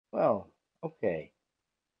Well, okay.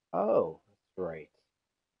 Oh, that's right.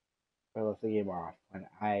 I left the game off when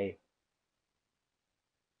I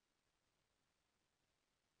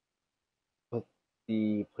put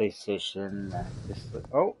the PlayStation.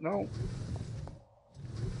 Oh no,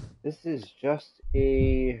 this is just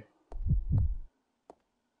a.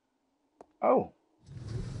 Oh,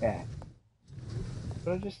 yeah.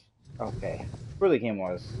 But I just okay. Where the game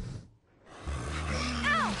was.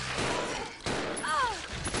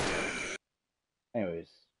 Anyways,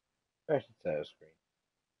 back to the title screen.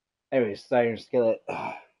 Anyways, IronSkillet.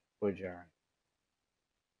 Boy, John.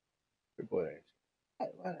 Good boy.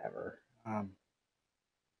 Whatever.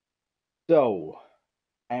 So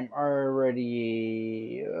I'm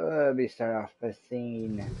already. Let me start off by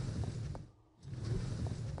saying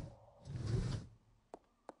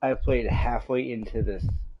I played halfway into this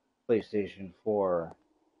PlayStation 4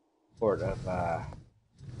 port of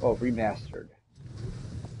remastered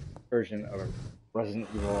version of Resident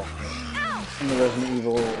Evil and the Resident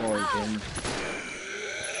Evil Origins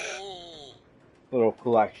little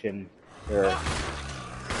collection here.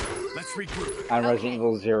 Let's regroup. On Resident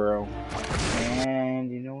Evil Zero,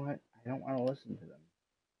 and you know what? I don't want to listen to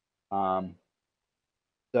them.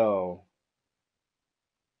 So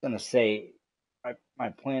I'm gonna say my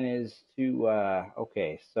plan is to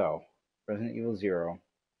okay, so Resident Evil Zero,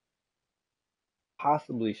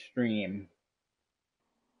 possibly stream.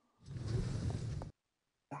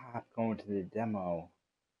 Stop going to the demo.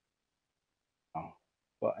 Oh,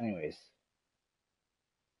 well, anyways,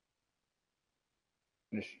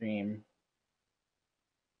 I'm gonna stream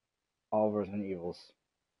all of Resident Evils.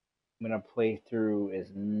 I'm gonna play through as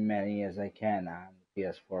many as I can on the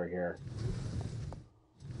PS4 here,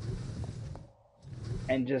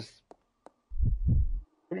 and just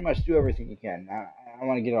pretty much do everything you can. I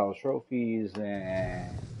want to get all the trophies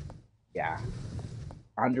and yeah,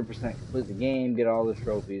 100% complete the game, get all the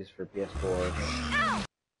trophies for PS4.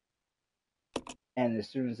 And as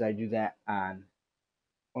soon as I do that on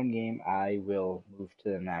one game, I will move to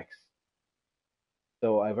the next.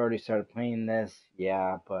 So I've already started playing this,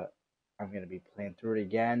 yeah, but I'm going to be playing through it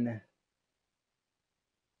again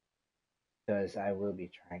because I will be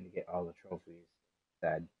trying to get all the trophies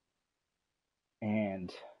instead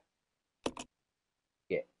and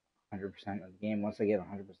get 100% of the game. Once I get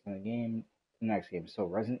 100% of the game, the next game. So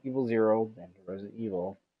Resident Evil 0, then to Resident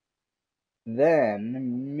Evil.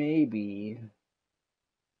 Then maybe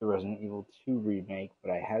the Resident Evil 2 remake,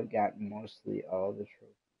 but I have gotten mostly all the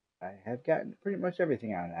trophies. I have gotten pretty much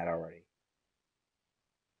everything on that already.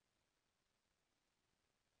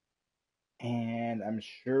 And I'm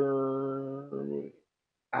sure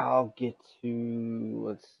I'll get to,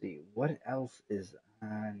 let's see, what else is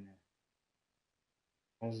on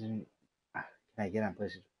Resident can I get on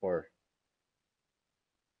PlayStation 4?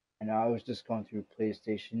 I know I was just going through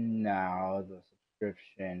PlayStation Now, the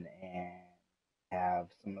subscription, and have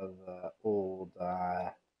some of the old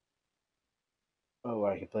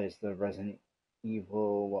what I can play is the Resident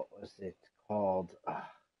Evil. What was it called? I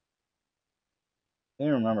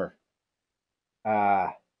can't remember. Uh,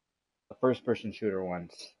 the first-person shooter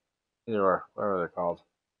ones. Either or, whatever they're called.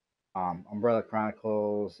 Umbrella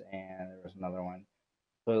Chronicles, and there was another one.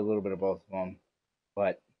 Played a little bit of both of them,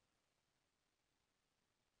 but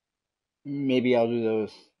maybe I'll do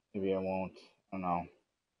those. Maybe I won't. I don't know.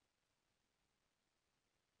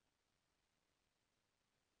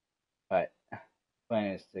 But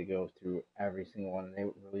plan is to go through every single one they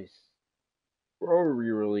release or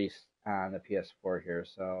re-released on the PS4 here.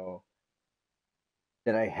 So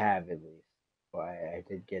that I have at least. Well, I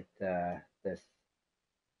did get this. Let's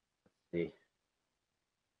see.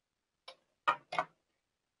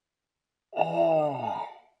 Oh,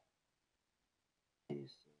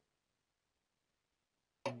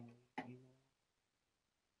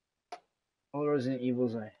 all the Resident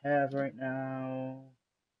Evils I have right now.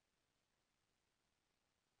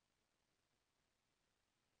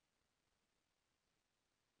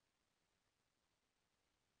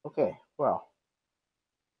 Okay, well.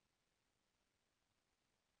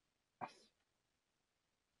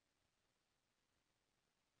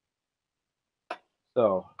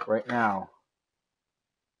 So, right now,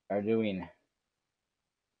 are doing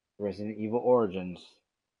Resident Evil Origins.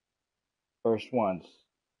 First ones.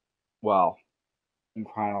 Well, in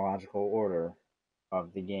chronological order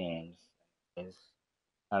of the games. Is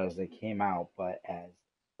not as they came out, but as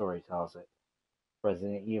the story tells it.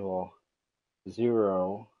 Resident Evil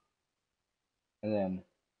 0, and then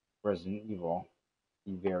Resident Evil,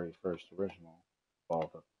 the very first original.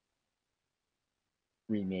 Well, the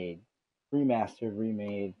remade, remastered,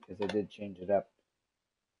 remade, because they did change it up.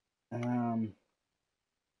 Um,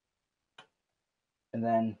 And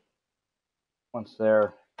then once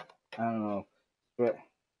there, I don't know, but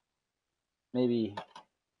maybe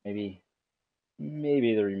maybe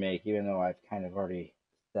the remake, even though I've kind of already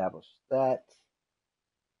established that.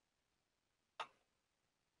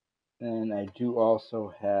 And I do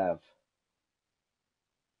also have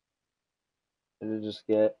to just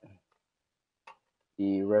get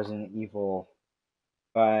the Resident Evil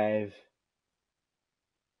 5,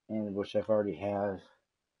 and which I've already have,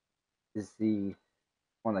 is the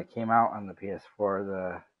one that came out on the PS4,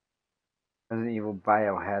 the Resident Evil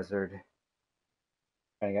Biohazard.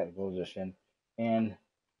 I got the gold edition, and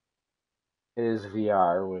it is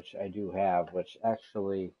VR, which I do have, which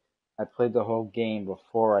actually I played the whole game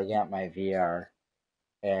before I got my VR,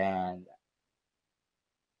 and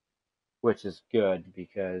which is good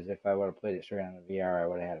because if I would have played it straight on the VR, I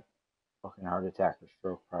would have had a fucking heart attack or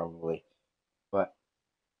stroke probably. But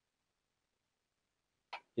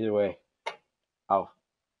either way, I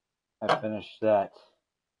finished that.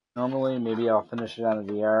 Normally, maybe I'll finish it on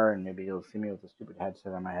the VR, and maybe you'll see me with a stupid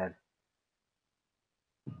headset on my head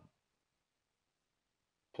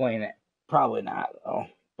playing it. Probably not though,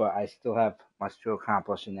 but I still have much to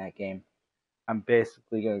accomplish in that game. I'm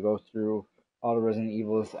basically gonna go through all the Resident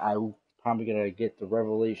Evils. I'm probably gonna get the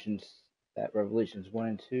Revelations 1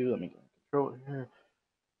 and 2. Let me get control here.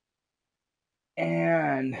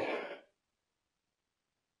 And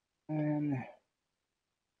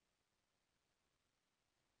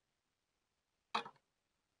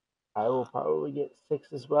I will probably get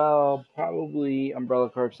 6 as well. Probably Umbrella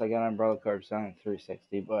Corp. I got Umbrella Corp on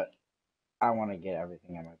 360, but I want to get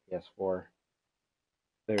everything on my PS4.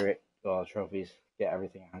 Clear it, get all the trophies, get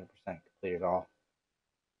everything 100% completed all.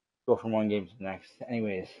 Go from one game to the next.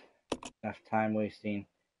 Anyways, enough time wasting.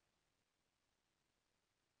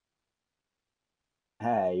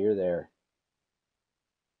 Hey, you're there.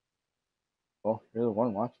 Well, you're the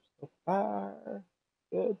one watching so far.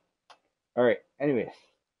 Good. Alright, anyways.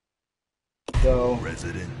 So,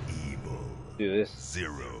 Resident Evil do this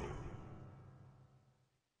 0.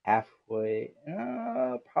 Halfway.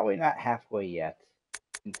 Probably not halfway yet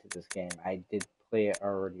into this game. I did play it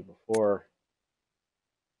already before.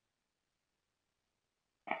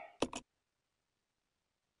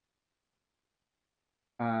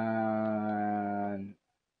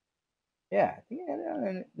 Yeah, I think I had it on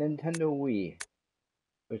a Nintendo Wii,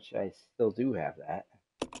 which I still do have that.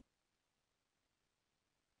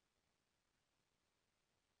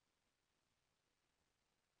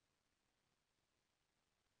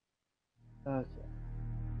 Okay.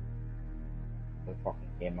 The fucking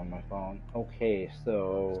game on my phone. Okay,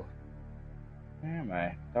 so where am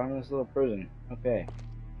I? Down in this little prison. Okay.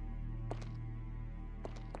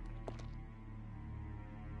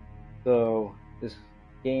 So this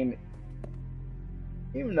game,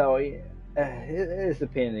 even though it is a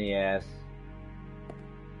pain in the ass,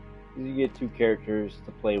 you get 2 characters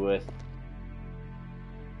to play with.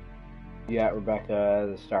 You got Rebecca,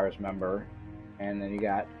 the STARS member, and then you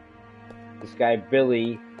got this guy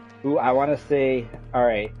Billy, who I want to say,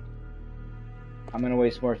 alright, I'm going to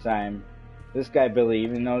waste more time. This guy Billy,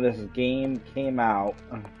 even though this game came out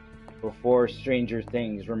before Stranger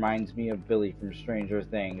Things, reminds me of Billy from Stranger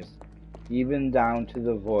Things, even down to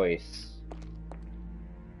the voice.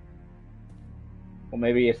 Well,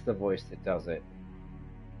 maybe it's the voice that does it.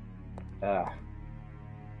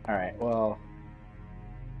 Alright, well,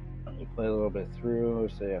 let me play a little bit through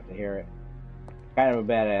so you have to hear it. Kind of a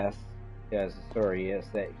badass, because the story is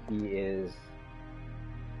that he is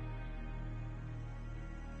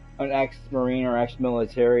an ex-Marine or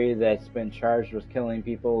ex-military that's been charged with killing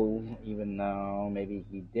people, even though maybe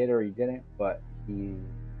he did or he didn't, but he's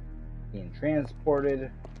being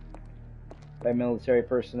transported by military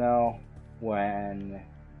personnel when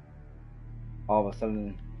all of a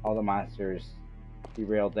sudden all the monsters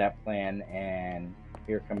derailed that plan, and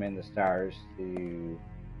here come in the STARS to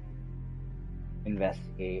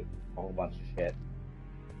investigate a whole bunch of shit.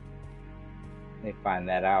 They find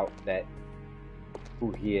that out, that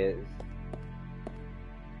who he is,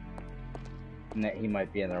 and that he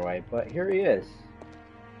might be in their way, but here he is.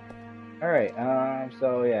 Alright,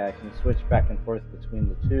 so yeah, I can switch back and forth between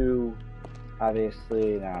the two.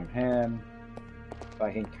 Obviously, now I'm him, so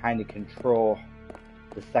I can kind of control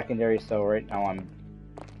the secondary. So right now I'm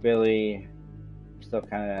Billy. I'm still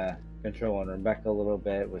kind of controlling Rebecca a little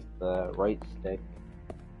bit with the right stick,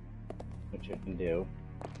 which I can do.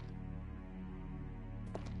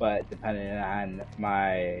 But depending on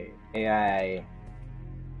my AI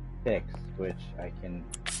picks, which I can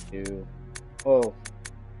do, well,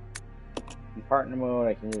 in partner mode,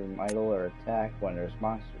 I can use idle or attack when there's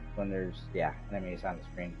monsters, when there's, enemies on the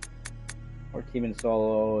screen. Or teaming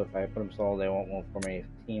solo. If I put them solo, they won't move for me.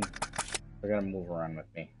 Team, they're gonna move around with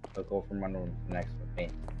me. They'll go from one room to the next with me.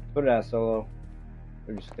 Put it as solo,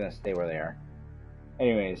 they're just gonna stay where they are.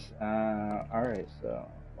 Anyways, alright, so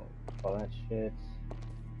all that shit.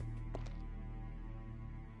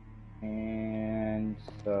 And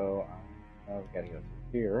so I've gotta go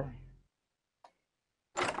through here.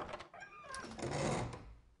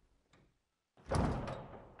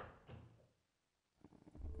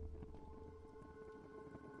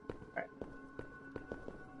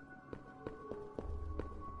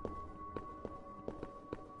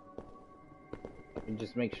 And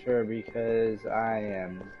just make sure, because I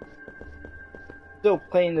am still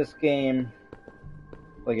playing this game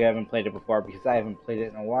like I haven't played it before, because I haven't played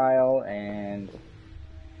it in a while, and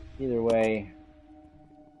either way,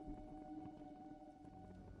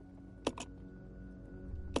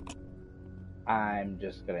 I'm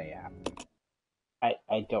just gonna, yeah.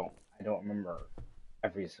 I don't remember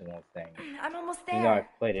every single thing. I'm almost there. You know,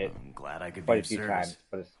 I've played it I'm glad I could quite be a of few service. times,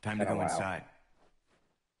 but it's Time been to a go while. inside.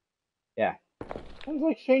 Yeah. Sounds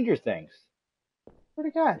like Stranger Things. Swear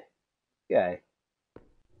to God. Yeah.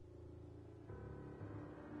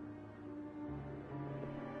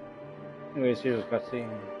 Anyways, here's a cutscene.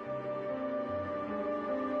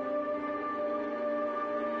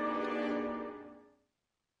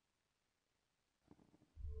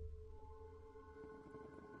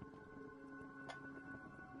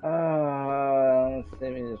 Let's see,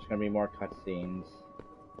 maybe there's gonna be more cutscenes.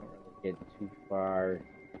 Don't really get too far.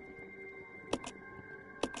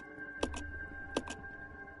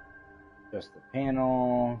 Just the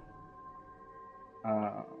panel.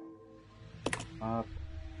 Up. Up.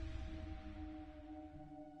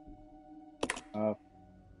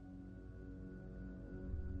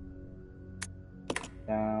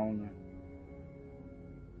 Down.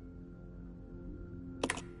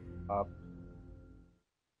 Up.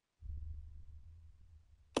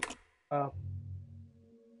 Up.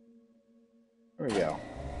 There we go.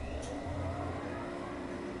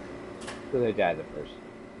 So they died the first.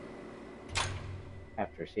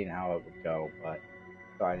 After seeing how it would go, but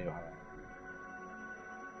so I knew how that.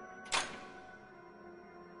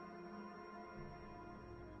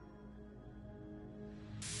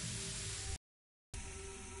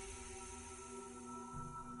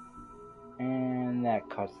 And that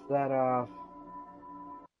cuts that off.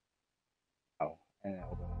 Oh, and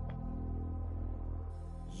that'll go.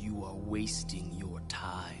 You are wasting your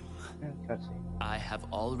time. And cutscene. I have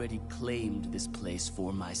already claimed this place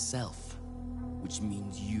for myself, which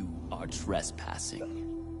means you are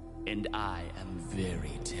trespassing. And I am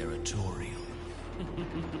very territorial.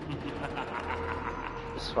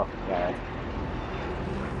 This fucking guy.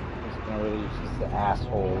 He's gonna really use the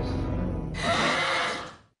assholes.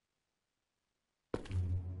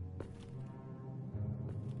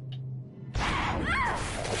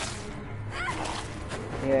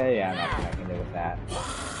 Yeah, nothing I can do with that.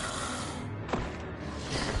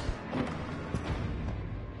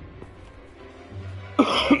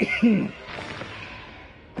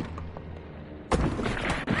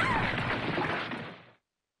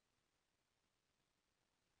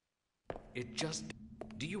 It just...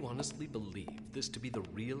 Do you honestly believe this to be the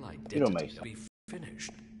real You don't identity make to be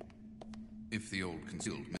finished? If the old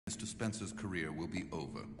concealed, Mr. Spencer's career will be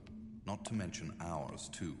over. Not to mention ours,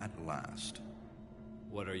 too, at last.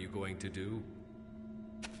 What are you going to do?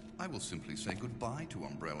 I will simply say goodbye to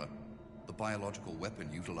Umbrella. The biological weapon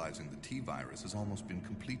utilizing the T-virus has almost been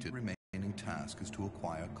completed. The remaining task is to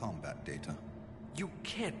acquire combat data. You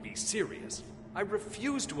can't be serious. I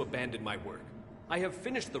refuse to abandon my work. I have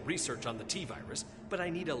finished the research on the T-virus, but I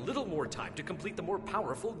need a little more time to complete the more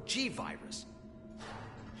powerful G-virus.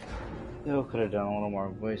 Still could have done a little more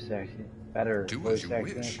voice acting, better Do voice as you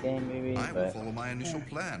acting in wish. the game, maybe. I will But follow my initial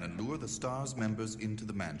plan and lure the STARS members into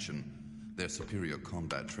the mansion. Their superior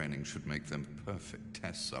combat training should make them perfect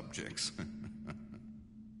test subjects.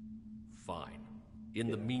 Fine.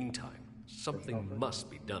 In the meantime, something must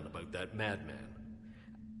be done about that madman.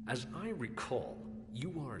 As I recall,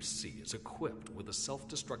 URC is equipped with a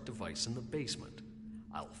self-destruct device in the basement.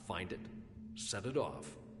 I'll find it, set it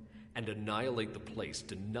off, and annihilate the place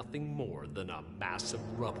to nothing more than a mass of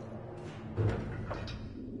rubble.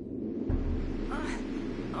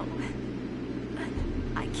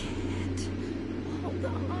 I can't. Hold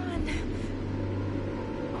on.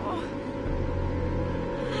 Oh.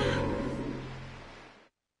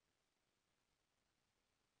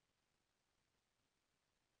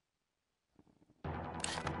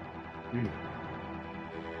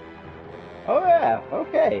 oh yeah,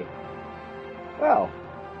 okay. Well,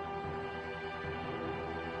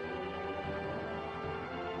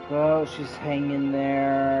 So she's hanging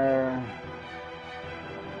there.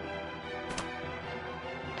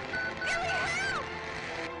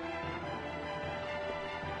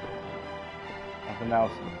 Nothing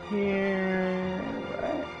else in here,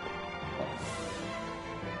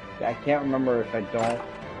 right? I can't remember if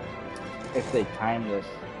they time this,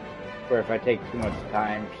 or if I take too much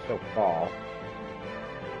time, she'll fall.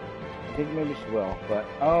 I think maybe she will, but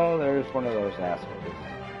oh, there's one of those assholes.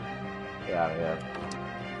 Get out of here.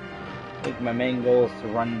 I think my main goal is to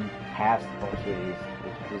run past most of these.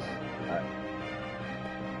 It's just,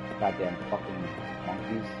 goddamn fucking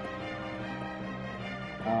monkeys.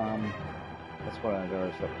 That's one of the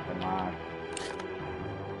doors that come on.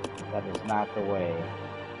 That is not the way.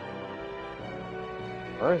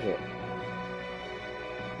 Where is it?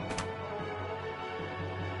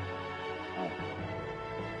 Oh.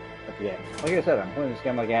 Yeah. Like I said, I'm playing this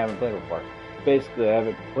game like I haven't played before. Basically, I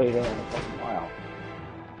haven't played it in a fucking while.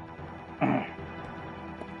 Oh.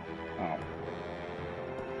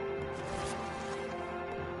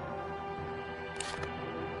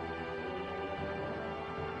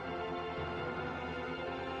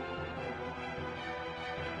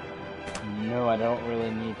 No, I don't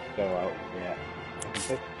really need to go out yet.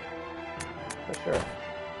 Okay. For sure.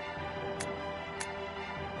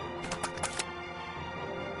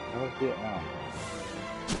 That was Vietnam.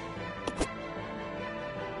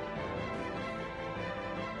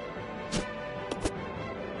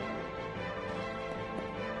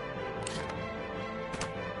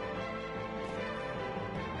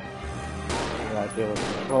 Gotta deal with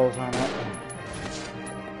controls on it.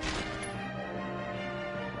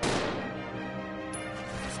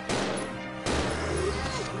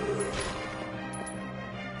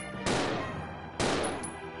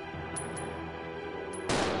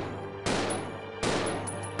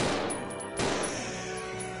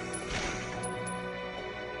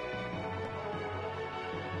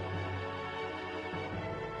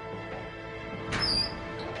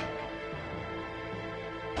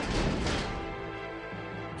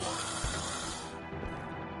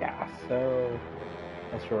 Yeah, so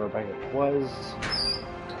that's where Rebecca was.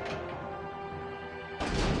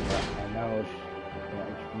 But I know she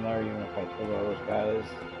from there, even if I killed all those guys.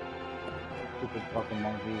 Stupid fucking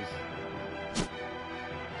monkeys.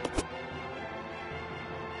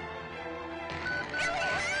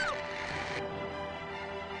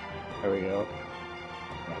 There we go.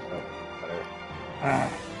 Myself better.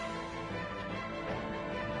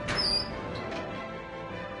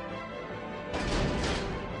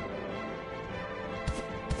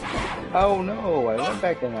 Oh no, I went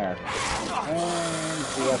back in there. And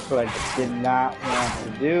see, that's what I did not want to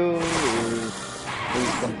do, is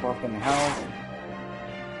lose some fucking health.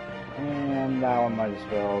 And now I might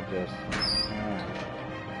as well just...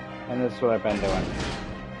 and this is what I've been doing.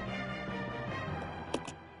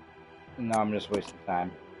 And now I'm just wasting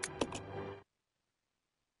time.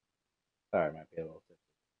 Sorry, I might be a little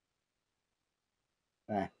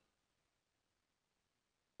different.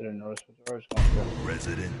 Didn't notice what the door's going through.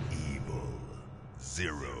 Resident Evil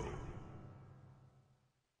 0.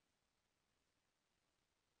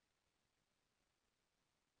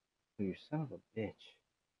 You son of a bitch.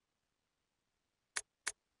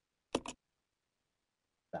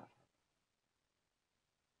 Stop.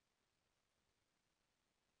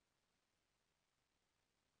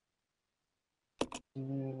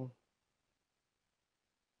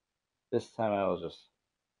 This time I will just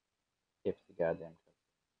skip the goddamn cutscene.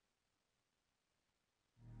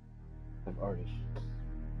 I've already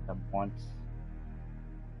done once.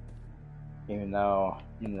 Even though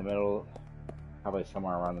I'm in the middle, probably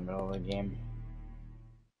somewhere around the middle of the game.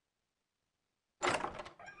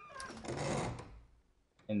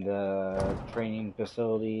 In the training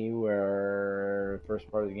facility where the first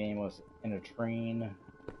part of the game was in a train.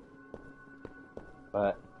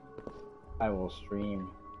 But I will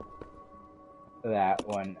stream that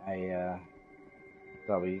when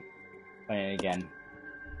I'll be playing it again.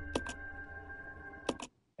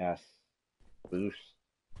 Yes. Boost.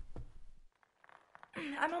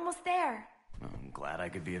 I'm almost there. I'm glad I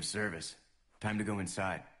could be of service. Time to go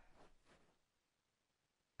inside.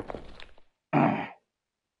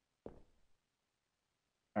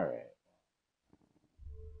 Alright.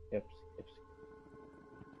 Skip.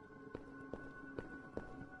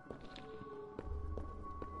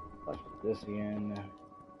 Let's do this again.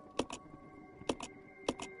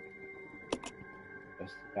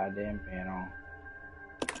 Just the goddamn panel.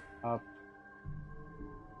 Up.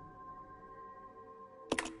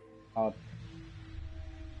 Up.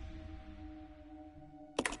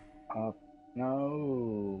 Up.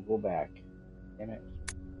 No. Go back. Damn it.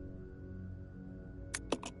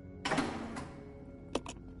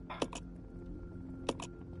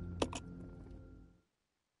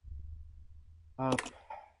 Up.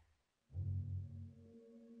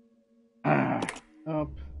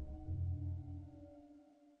 Up.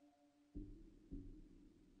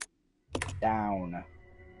 Down.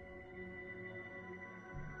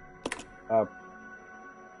 Up.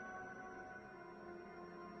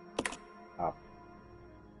 Up.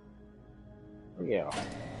 There we go.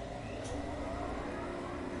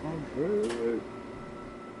 Oh, good.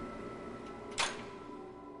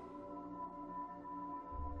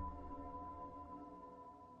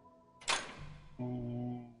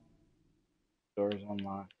 Doors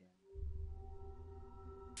unlocked.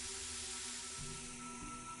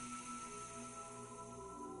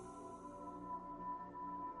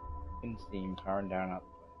 In steam, powering down up.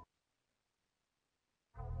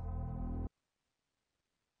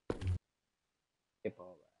 Skip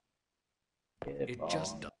all that. Skip It all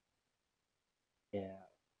just that. does. Yeah.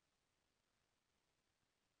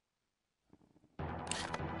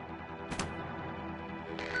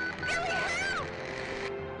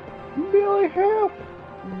 Billy, help!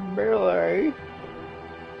 Billy!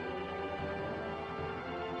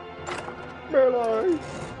 Billy!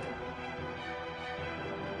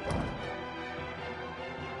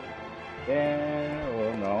 Yeah,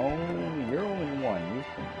 well, no, you're only one. You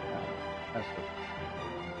can. That's it.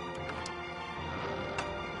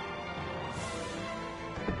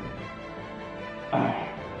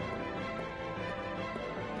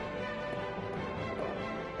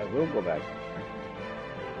 I will go back.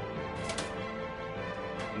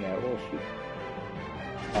 Yeah, we'll shoot.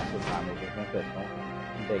 That's the time we just went this one.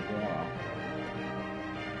 I'm taking it off.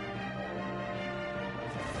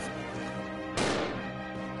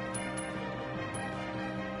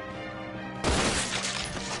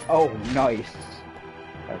 Oh, nice.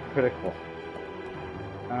 That's critical.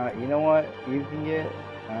 You know what? You can get.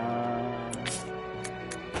 I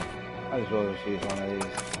as well just use one of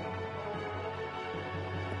these.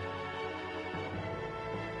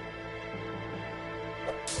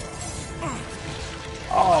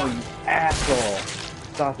 Oh, you asshole!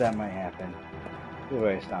 Thought that might happen. Either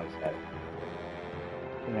way, it's not set.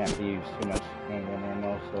 Didn't have to use too much handgun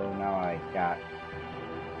ammo, so now I got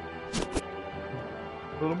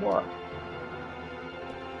a little more.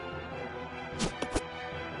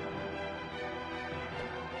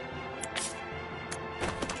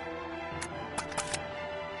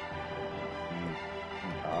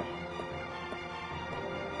 Gosh.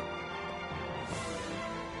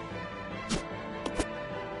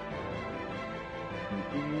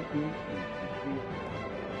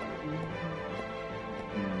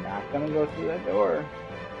 Not gonna go through that door.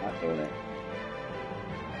 Not doing it.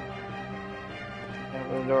 Yeah,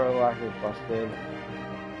 the door locker's busted.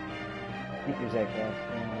 Can't use that gas.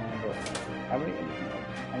 How many?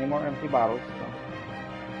 Any more empty bottles? So.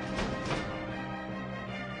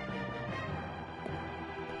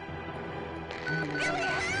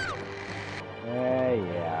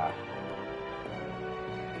 Yeah.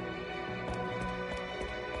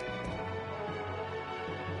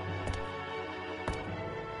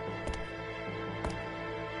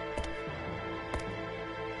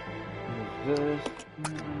 This.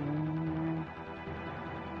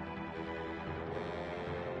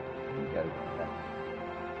 You gotta get that.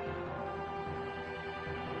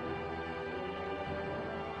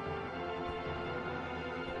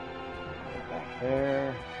 Back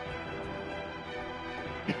there.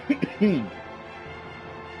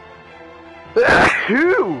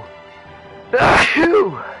 Achoo! Achoo!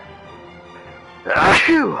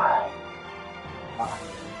 Achoo!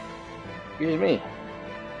 Excuse me.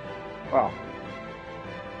 Wow.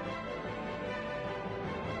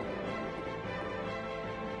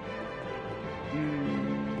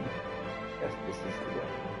 Guess this is the way.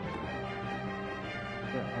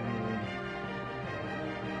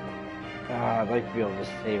 I'd like to be able to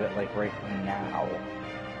save it like right now.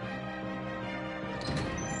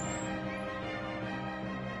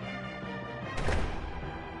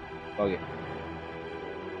 Okay.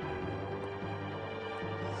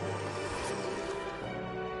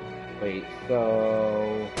 Wait, so...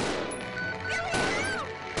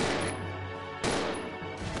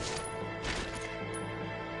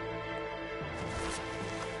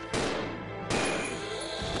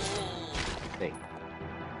 Wait.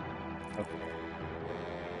 Okay.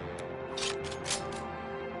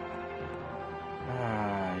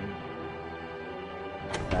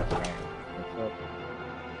 That's right. What's up?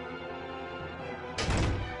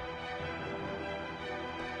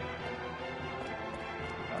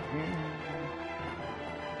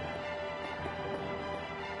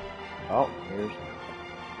 Oh, here's.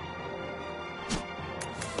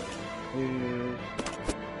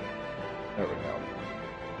 There we go.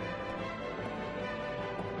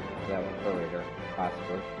 that one for later,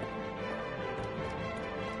 possibly.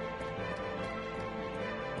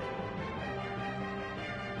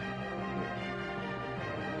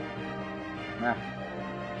 Nah.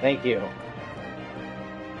 Thank you.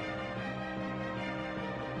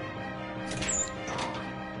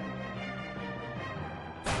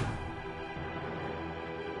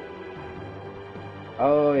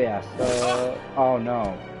 Oh yeah, so... Oh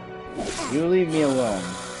no. You leave me alone.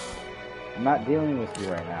 I'm not dealing with you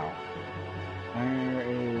right now. Where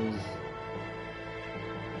is...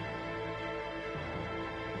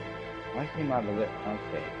 I came out of it.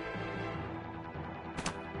 Okay.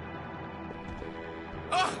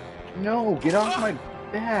 No, get off my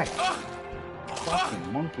back!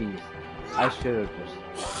 Fucking monkeys. I should have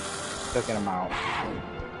just taken them out.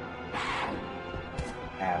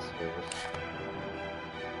 Assholes.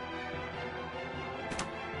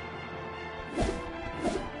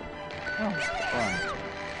 Oh, fun.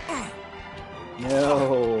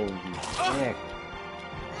 No, you dick.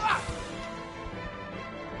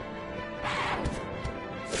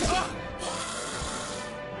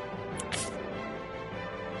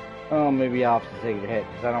 Oh, maybe I'll have to take a hit,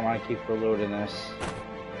 because I don't want to keep reloading this.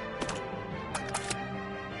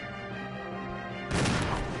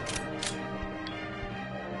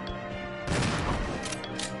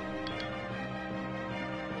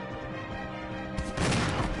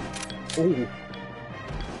 Oh.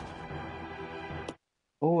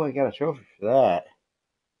 Oh, I got a trophy for that.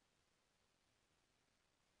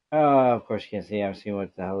 Of course you can't see. I'm seeing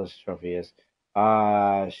what the hell this trophy is.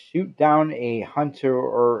 Shoot down a hunter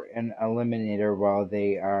or an eliminator while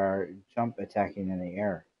they are jump attacking in the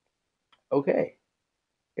air. Okay.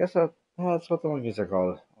 Guess that's what the monkeys are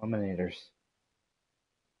called. Eliminators.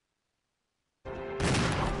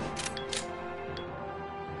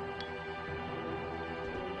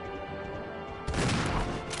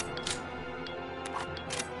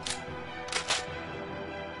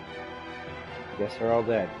 Guess they're all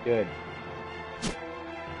dead. Good.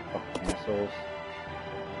 Fucking assholes.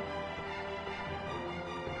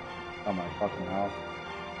 Oh my fucking hell.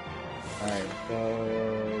 Alright,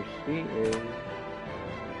 so she is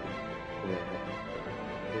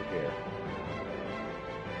over here.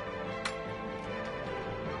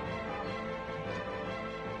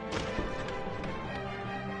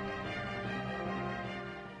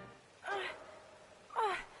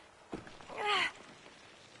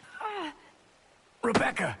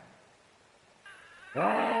 Rebecca!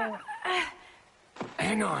 Ah,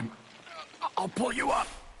 Hang on. I'll pull you up.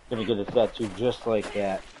 gonna get a tattoo just like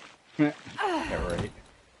that. Yeah, right.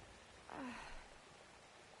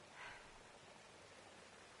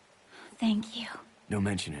 Thank you. Don't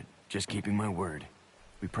mention it. Just keeping my word.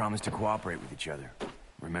 We promised to cooperate with each other.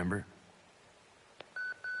 Remember?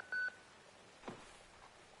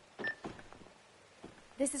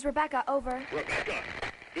 This is Rebecca, over. Rebecca,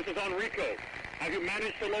 this is Enrico. Have you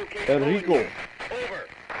managed to locate Enrico. Owen? Over.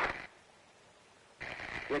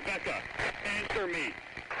 Rebecca, answer me.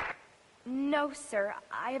 No, sir.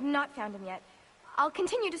 I have not found him yet. I'll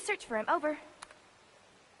continue to search for him, over.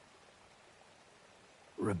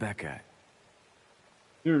 Rebecca,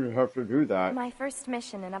 You didn't have to do that. My first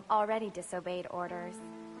mission, and I've already disobeyed orders.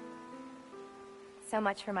 So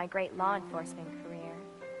much for my great law enforcement career.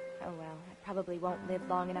 Oh well, I probably won't live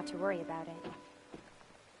long enough to worry about it.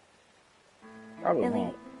 Probably Billy,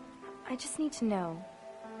 won't. I just need to know.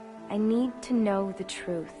 I need to know the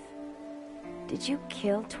truth. Did you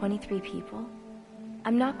kill 23 people?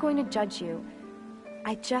 I'm not going to judge you.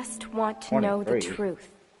 I just want to know the 23?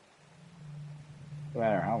 truth. No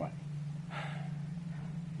matter how much.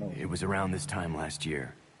 No. it was around this time last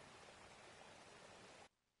year.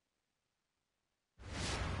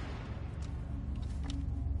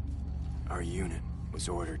 Our unit was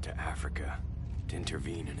ordered to Africa to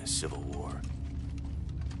intervene in a civil war.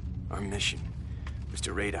 Our mission was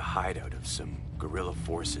to raid a hideout of some guerrilla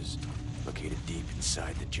forces located deep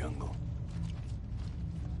inside the jungle.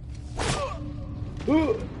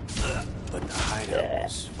 But the hideout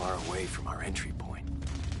was far away from our entry point.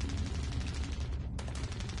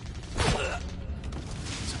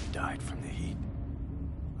 Some died from the heat.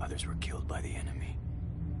 Others were killed by the enemy.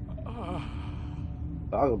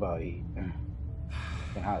 Talk about heat.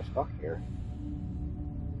 Fucking hot as fuck here.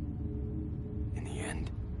 In the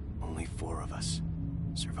end, only 4 of us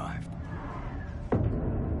survived.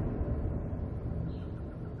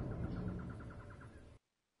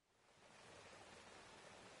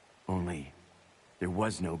 Only, there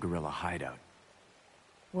was no guerrilla hideout.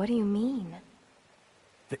 What do you mean?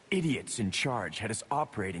 The idiots in charge had us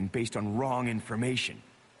operating based on wrong information.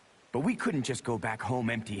 But we couldn't just go back home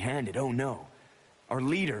empty-handed, oh no. Our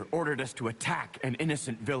leader ordered us to attack an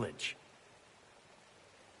innocent village.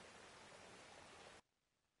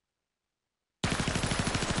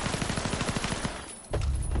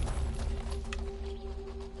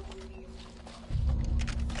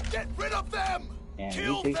 Get rid of them! And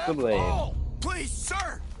Kill he takes the them blade. all! Please,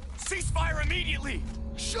 sir! Ceasefire immediately!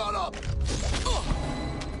 Shut up!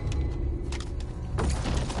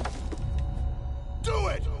 Do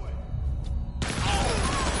it!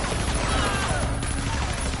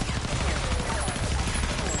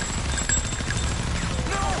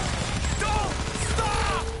 No! Don't!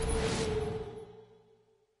 Stop!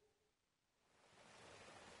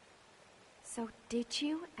 So did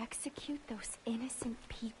you execute those innocent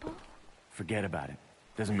people? Forget about it.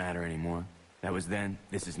 Doesn't matter anymore. That was then,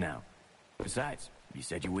 this is now. Besides, you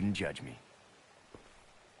said you wouldn't judge me.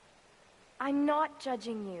 I'm not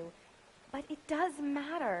judging you, but it does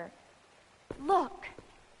matter. Look,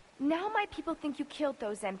 now my people think you killed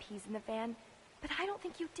those MPs in the van, but I don't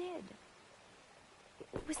think you did.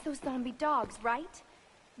 It was those zombie dogs, right?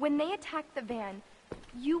 When they attacked the van,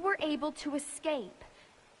 you were able to escape.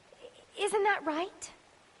 Isn't that right?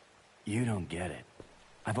 You don't get it.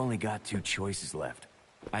 I've only got two choices left.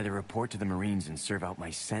 Either report to the Marines and serve out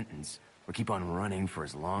my sentence, or keep on running for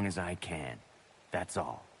as long as I can. That's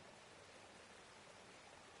all.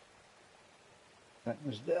 That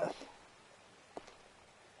was death.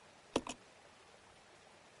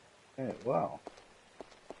 Okay, wow.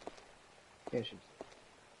 Okay, I should...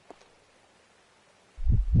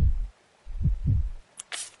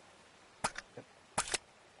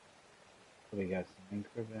 We got some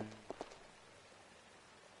increment.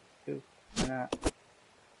 Two. That.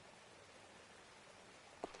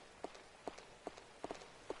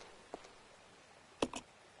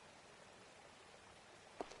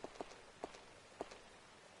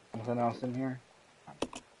 Nothing else in here?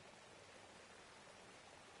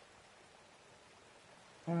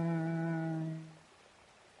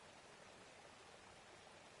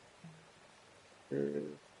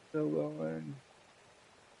 Still going.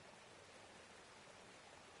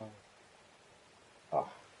 Oh.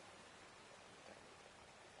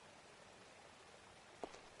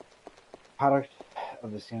 Product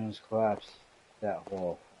of the Siemens collapse. That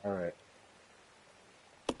hole. Alright.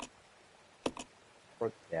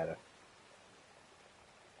 Report the data.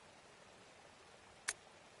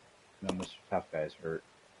 No, Mr. Tough Guy's hurt.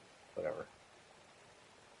 Whatever.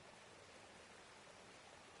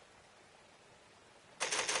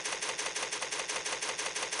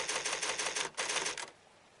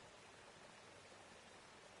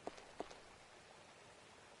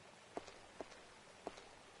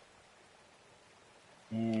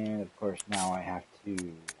 And of course now I have to...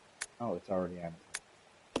 Oh, it's already on.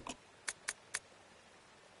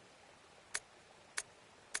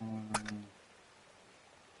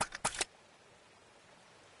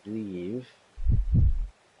 Leave.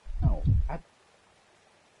 No,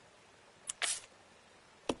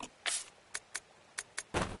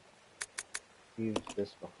 leave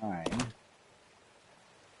this behind.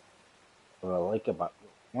 What I like about...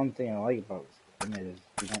 One thing I like about this game is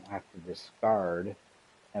you don't have to discard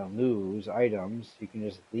and lose items. You can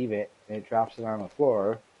just leave it and it drops it on the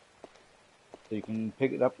floor so you can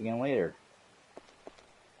pick it up again later.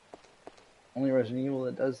 Only Resident Evil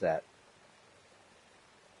that does that.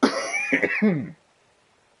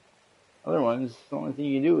 Other ones, the only thing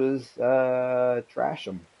you do is trash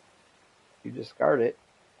them. You discard it,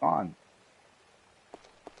 gone.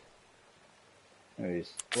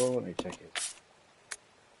 Anyways, well, let me check it.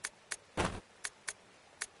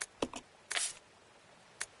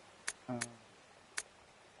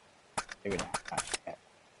 Maybe not. Not yet.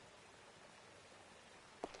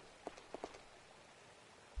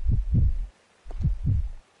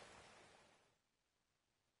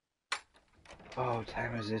 Oh,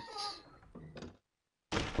 time is it?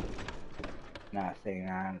 Not staying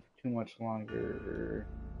on too much longer.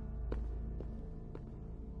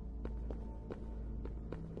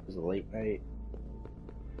 It was a late night.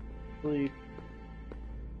 Sleep.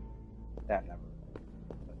 That never.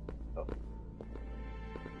 Oh.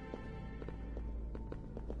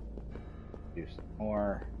 Do some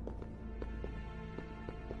more.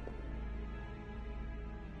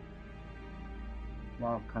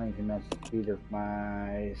 Well, Cunnington matches the speed of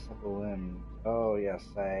my supple limbs. Oh yes,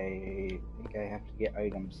 I think I have to get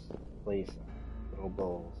items to place little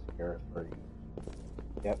bowls here for you.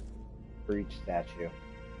 Yep, for each statue.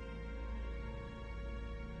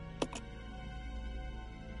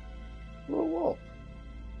 Little wolf.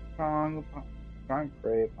 Strong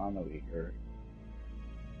prey upon the weaker.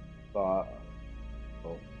 Oh,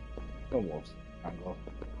 the wolf's jungle.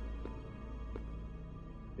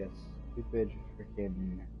 that stupid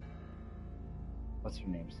freaking what's her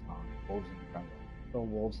name song? Wolves in the Jungle. No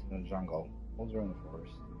wolves in the jungle. Wolves are in the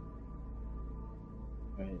forest.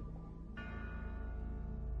 I mean,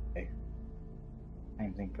 okay.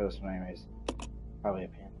 Same thing for this one anyways. Probably a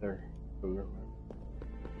panther. Cougar, whatever.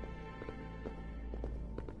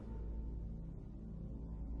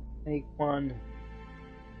 Take one.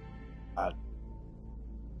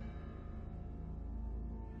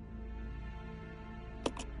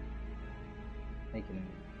 Making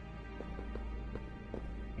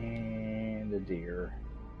and a deer.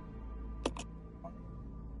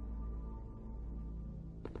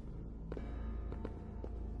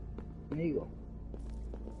 An eagle.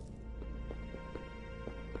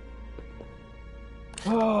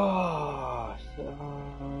 Oh, so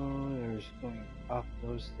there's going up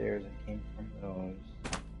those stairs and came from those.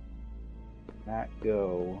 Not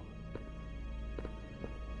go.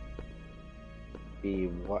 Be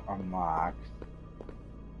what unlocks.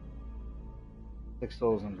 6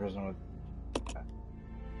 souls in prison with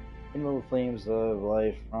inward flames of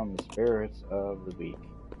life from the spirits of the weak.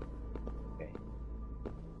 Okay.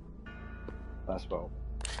 Last 12.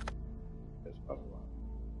 There's probably one.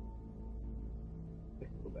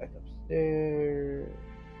 Go back upstairs.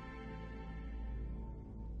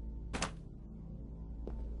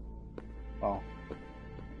 Well.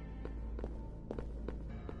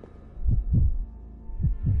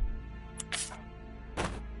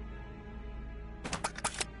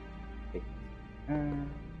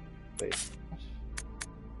 Wait.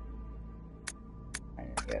 I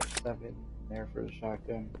got 7 there for the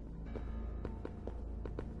shotgun.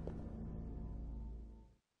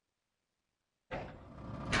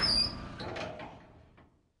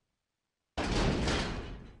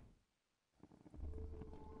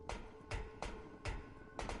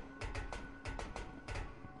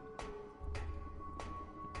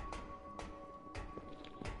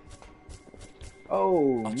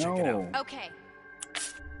 Oh, I'll no. check it out. Okay.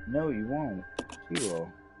 No, you won't. She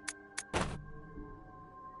will.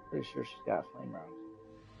 Pretty sure she's got flame rounds.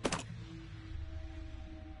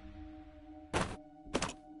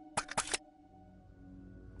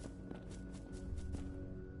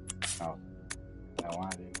 Oh, I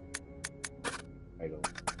wanted right over.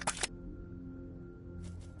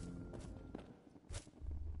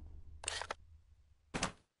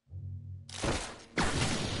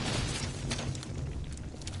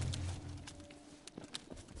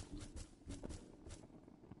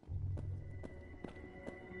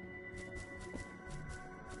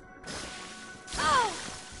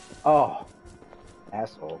 Oh,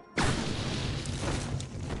 asshole.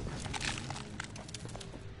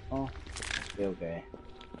 Oh, okay.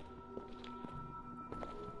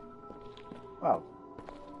 Well,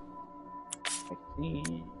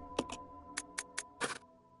 16.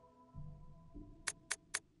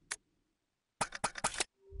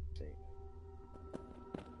 Save.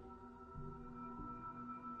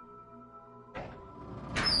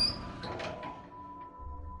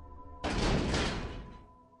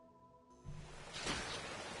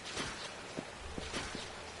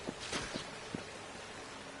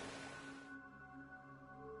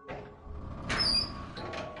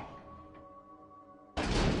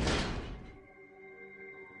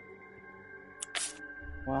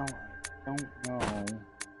 Well, I don't know.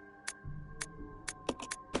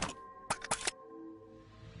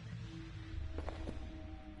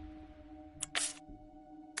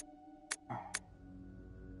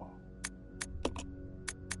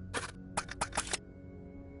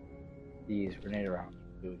 These grenade rounds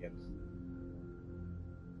do against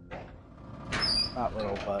not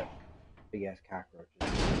little, but big ass cockroaches.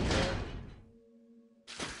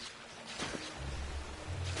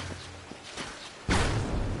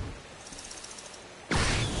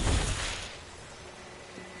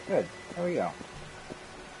 Good. There we go.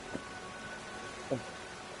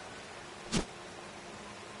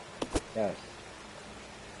 Yes.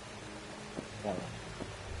 Got it.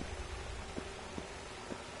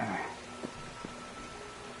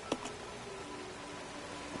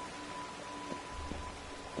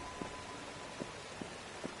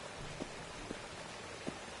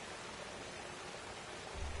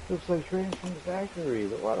 Looks like trains from the factory.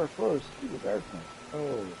 The water flows through the darkness.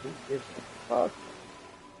 Oh, who gives a fuck?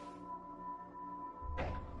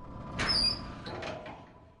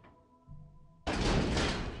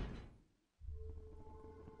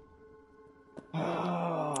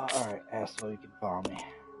 Alright, asshole, you can follow me.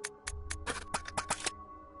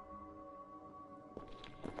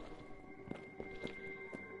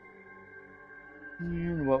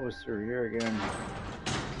 And what was through here again?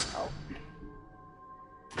 Oh.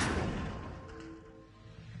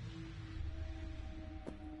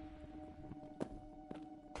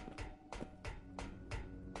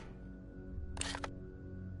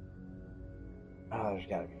 Oh, there's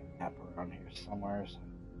gotta be a map around here somewhere.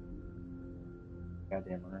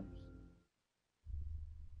 Goddamn rooms.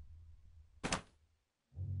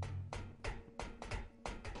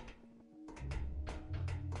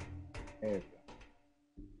 There we go.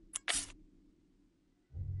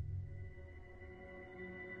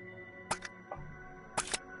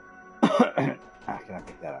 Can I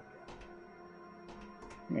pick that up?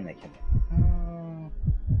 I mean, I can.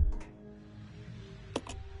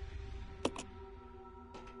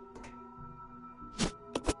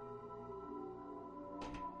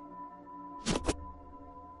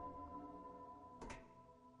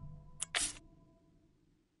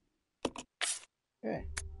 Okay.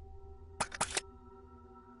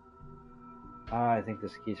 I think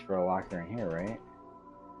this key's for a locker in here, right?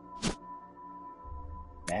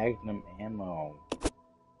 Magnum ammo. I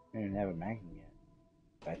don't even have a Magnum yet.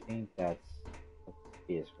 I think that's what this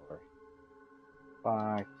key is for.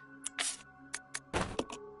 Locked. I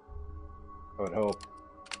would hope.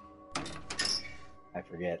 I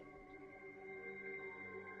forget.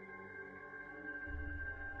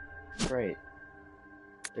 Great.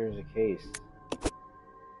 There's a case.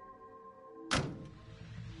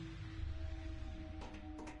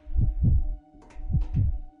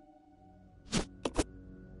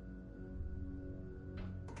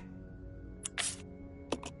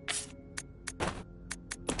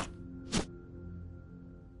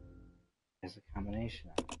 There's a combination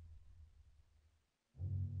of it.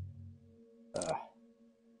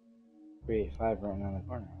 385 right on the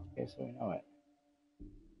corner. Okay, so we know it.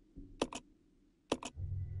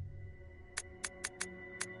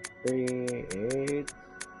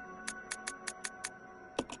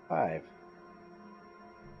 385.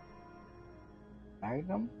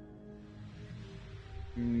 Magnum?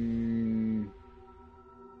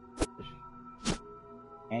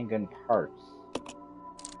 Handgun parts.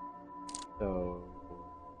 So,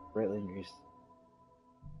 greatly increased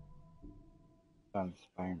on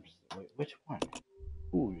spine. Wait, which one?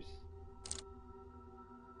 Whose?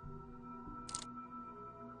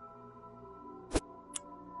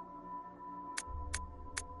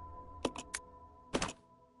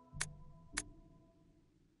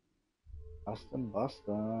 Bust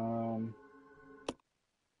 'em.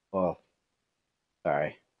 Well,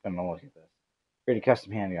 sorry. Gonna look at this. Create a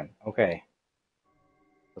custom handgun. Okay.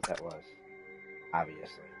 What that was.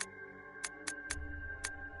 Obviously.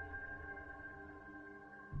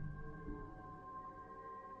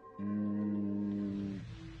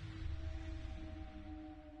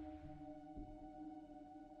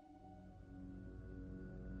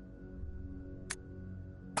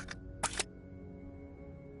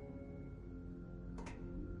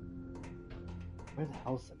 Where the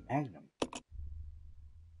hell's the Magnum?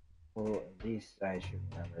 Well, at least I should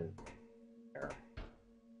remember there.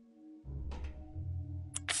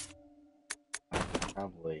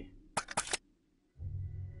 Probably.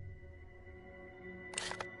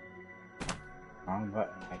 Wrong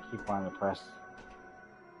button. I keep wanting to press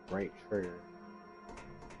right trigger.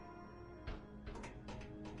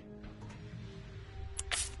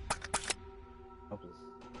 Hope this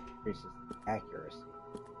increases the accuracy.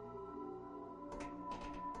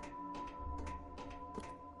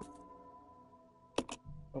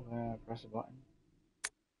 Oh, press a button.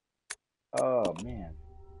 Oh man.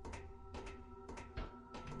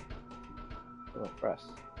 What do I press?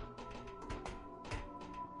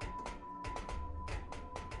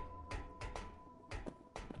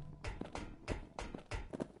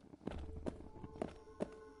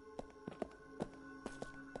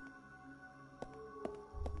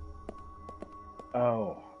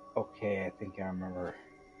 Oh, okay, I think I remember.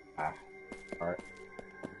 Part.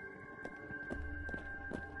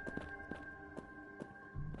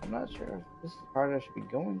 I'm not sure if this is the part I should be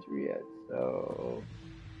going through yet, so...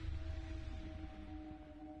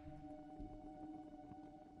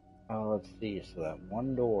 Oh, let's see, so that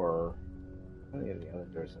one door... Let me get the other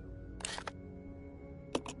doors open.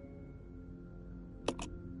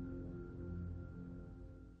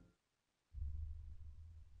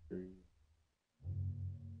 Through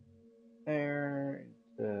there,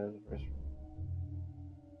 into the first room.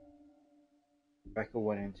 Rebecca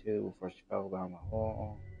went into before she fell down the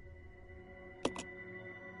hall.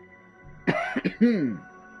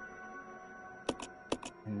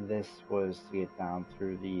 And this was to get down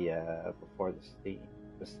through the before the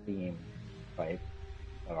steam pipe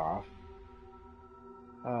cut off.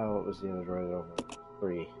 What was the other door that over?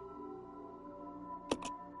 3.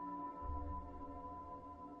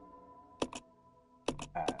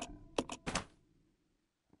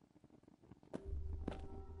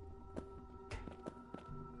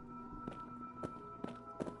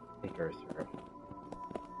 Take her through.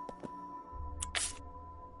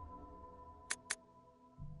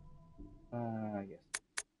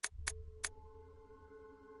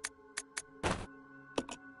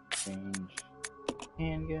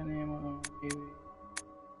 handgun ammo, maybe.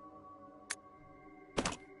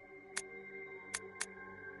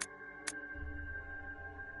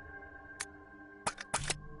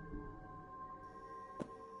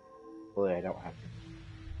 Hopefully I don't have to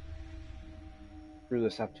screw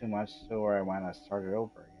this up too much so where I want to start it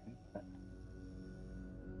over again. But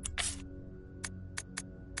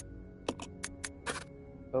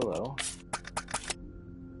hello.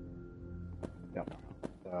 Yep.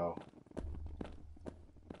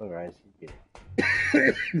 So, guys, you get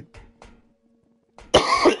it.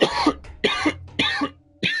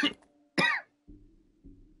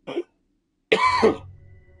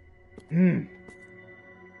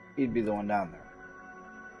 He'd be the one down there.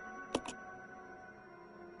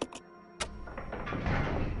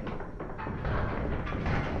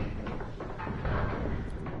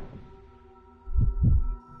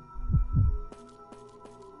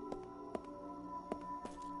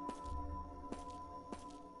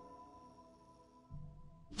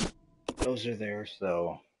 Those are there,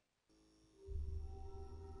 so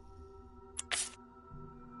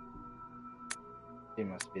he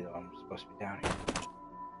must be the one supposed to be down here.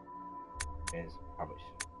 Is probably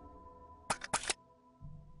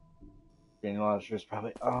getting launcher is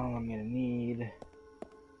probably all I'm gonna need.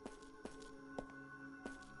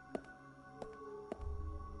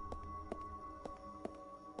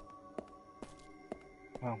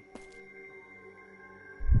 Well,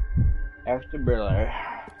 after Umbrella.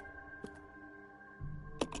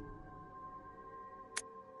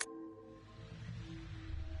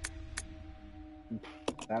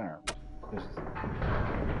 Center.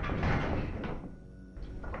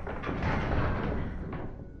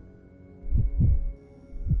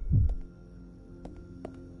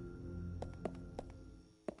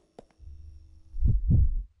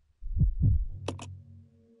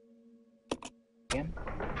 Again.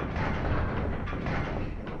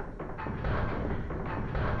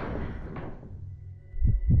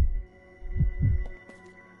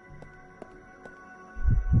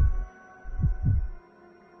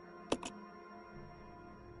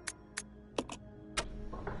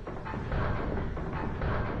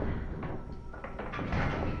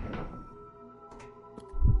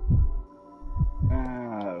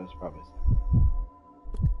 That was probably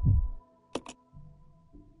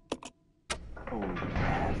oh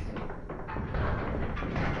yes.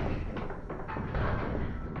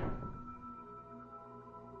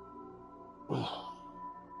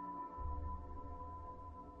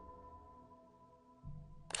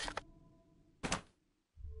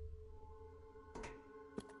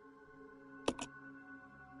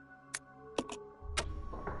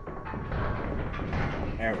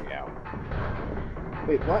 There we go.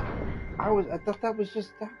 Wait, what? I thought that was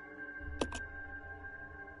just that.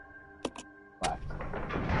 Left.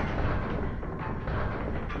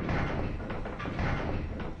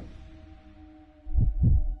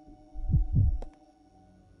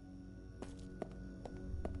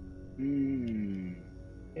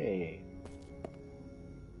 Hey.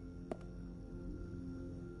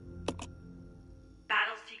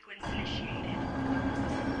 Battle sequence initiated.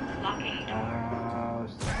 Locking door.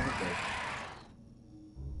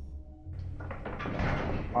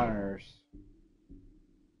 Hunters.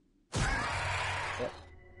 Yep.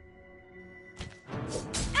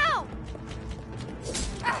 Ow!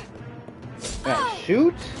 Can I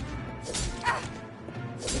shoot?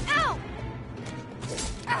 Ow!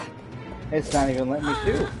 It's not even letting me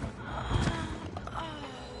shoot.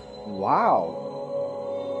 Wow.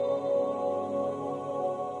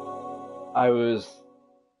 I was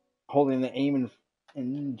holding the aim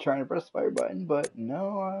and trying to press the fire button, but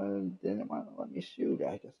no, I didn't want to let me shoot.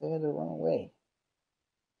 I guess I had to run away.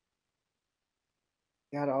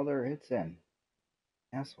 Got all their hits in.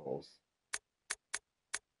 Assholes.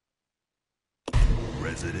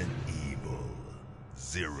 Resident Evil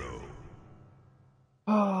 0.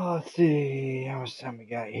 Oh, let's see. How much time we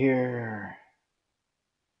got here?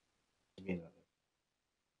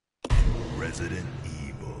 Resident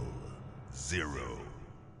Evil 0.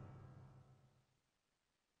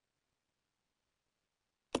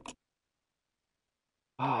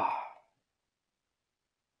 Ah,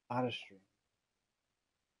 out of stream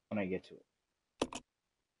when I get to it.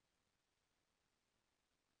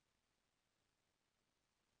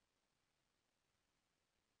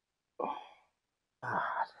 Oh,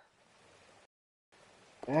 God.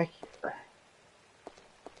 Back here.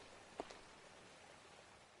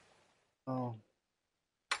 Oh.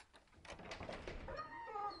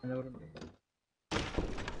 I know what I mean.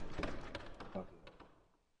 Okay.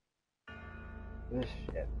 This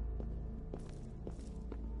shit.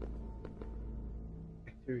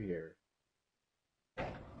 Back through here.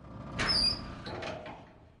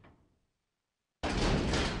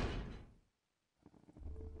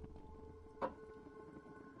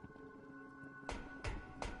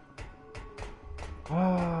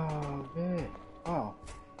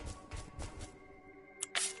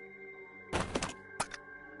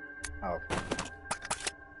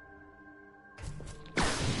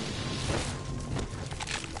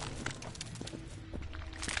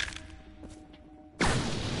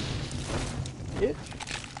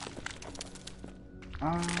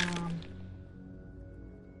 Supposed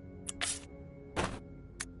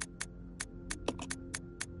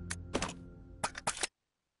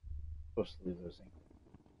to leave those things.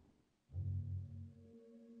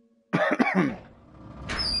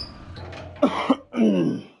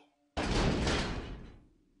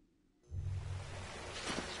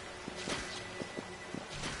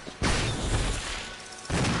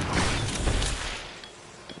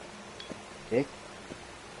 Dick,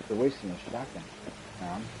 they're wasting a shotgun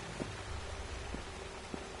round.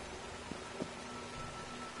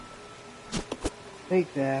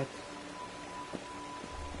 Take that.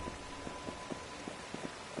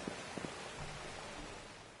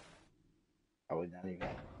 Probably not even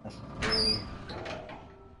necessary.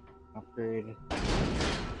 Upgrade.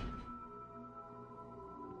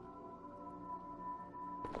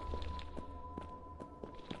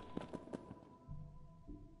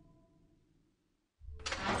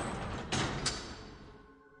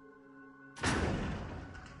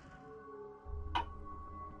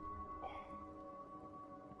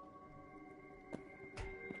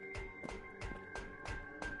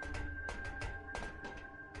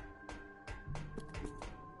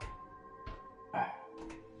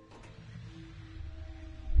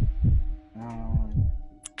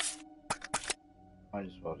 Might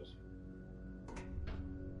as well just.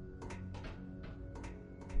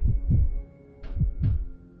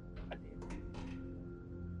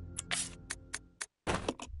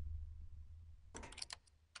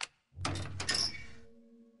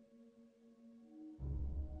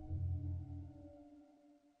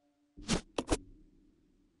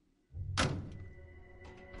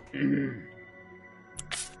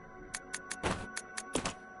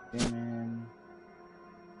 Demon.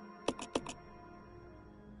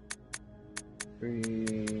 3.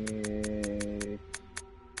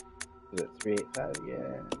 Is it 385?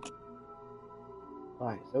 Yeah.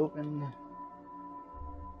 Box open.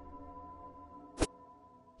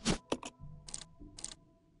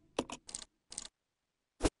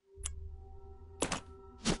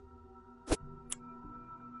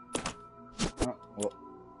 Oh, well,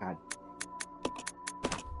 God.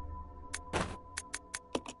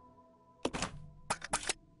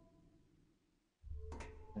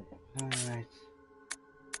 Alright.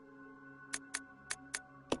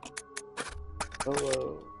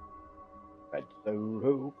 Solo. Red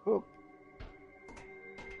Solo Cook.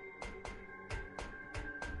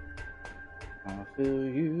 I'll fill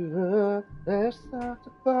you up. Let's start the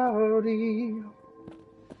party.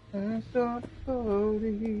 Let's start the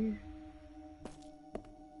party.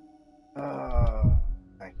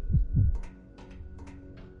 Back to this.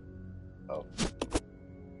 Oh.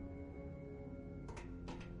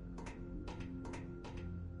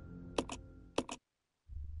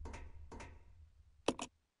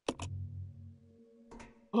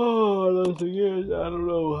 Oh, the thing is, I don't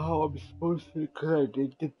know how I'm supposed to, because I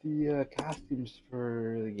did get the costumes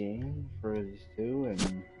for the game, for these two, and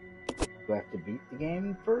do I have to beat the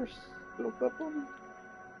game first to equip them?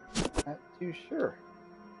 Not too sure.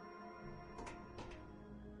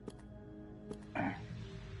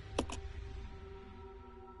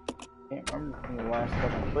 Can't remember from the last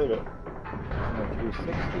time I played it. On the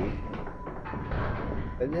 360.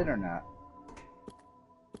 I did or not?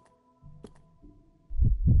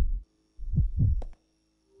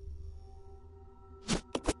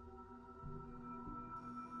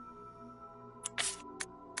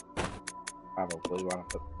 Probably want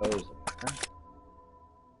to put those in there.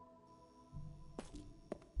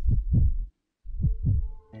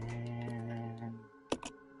 And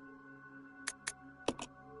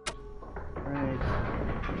right.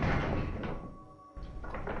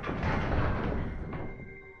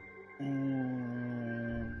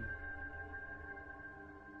 And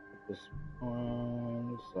this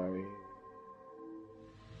one, sorry.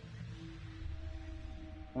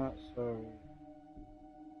 Not sorry.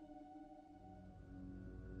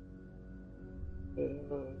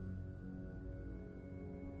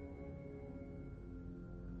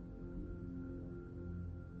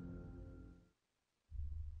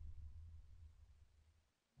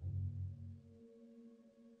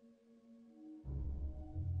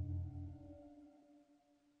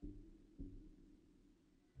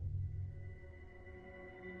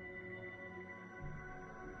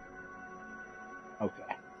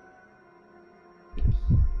 Okay.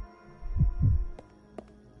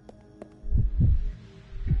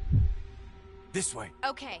 This way.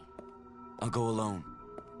 Okay. I'll go alone.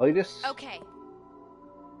 Like this? Okay.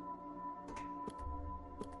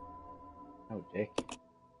 Oh, dick.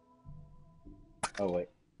 Oh, wait.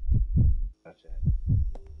 That's it.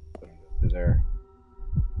 Gonna go through there.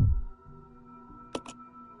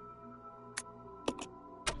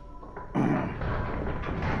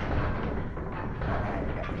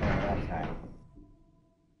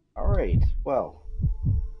 Well,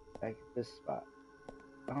 back at this spot.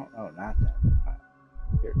 I don't know, not that spot.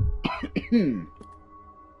 Here.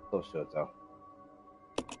 Close to it though.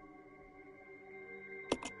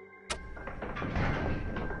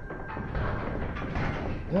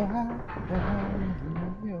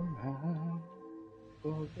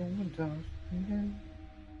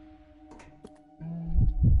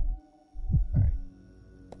 Alright.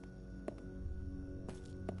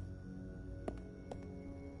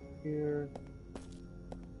 Here.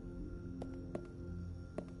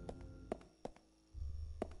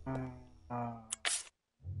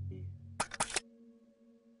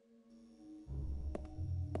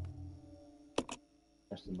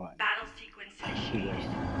 Press the button. Battle sequence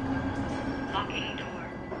initiated. Locking door.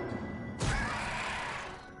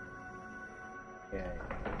 Yeah.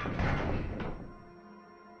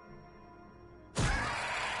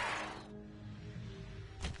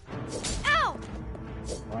 Ow!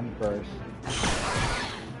 Run first.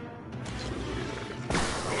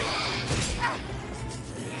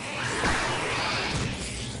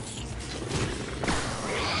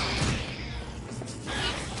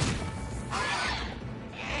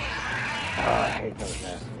 I hate those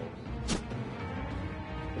assholes.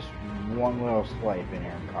 Just one little swipe in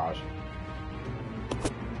here and caution.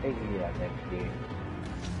 Hey, yeah, that's the.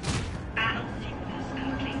 Battle sequence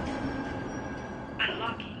complete.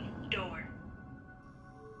 Unlocking door.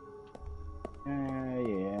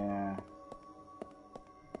 Yeah.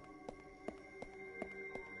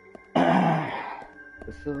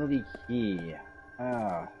 Facility key.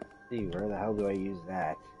 Oh, let's see, where the hell do I use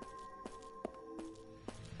that?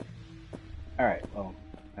 Alright, well,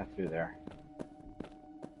 not through there.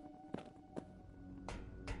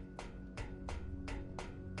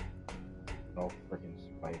 No freaking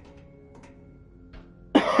spike.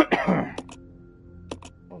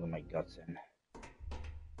 Holding my guts in.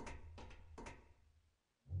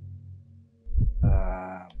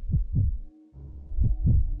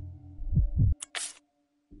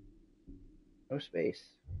 No space.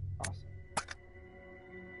 Awesome.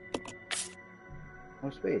 No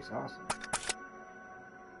space. Awesome.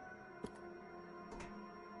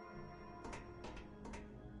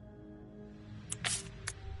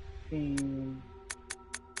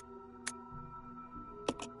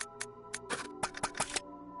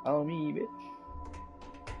 Follow me, bitch.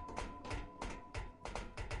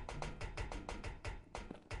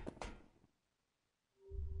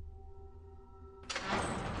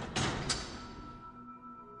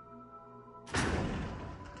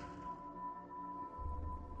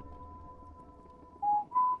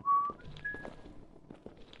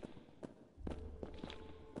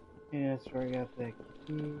 Yeah, that's where I got that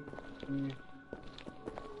key.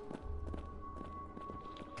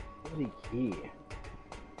 Bloody key.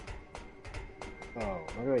 Oh,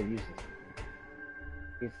 where do I use this?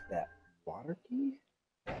 It's that water key?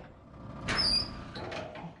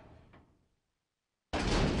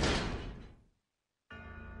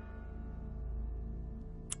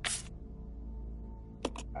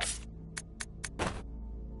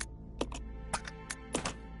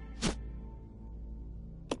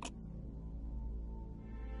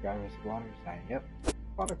 Driver's water sign. Yep.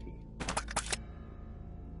 Water key.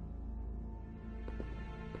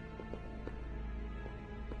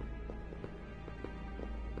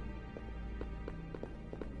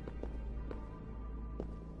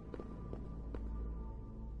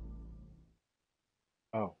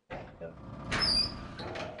 Oh.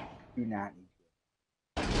 Do not need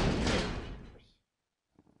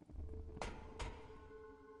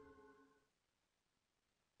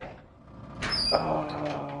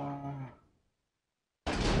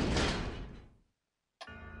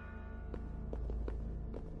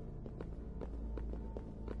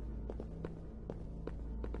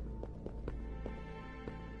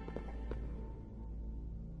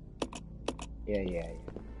Yeah.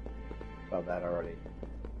 Saw that already.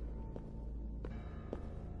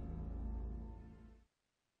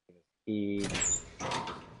 Key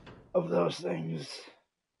of those things.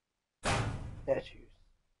 Statues.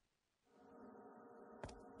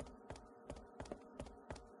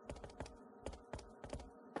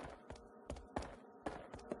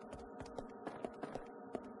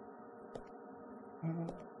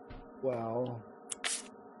 Well,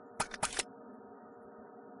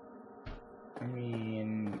 I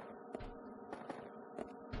mean,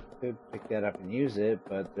 could pick that up and use it,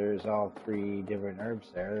 but there's all 3 different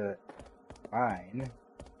herbs there that fine.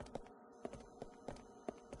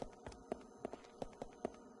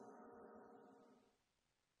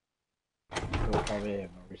 We'll probably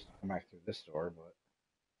have no reason to come back through this door, but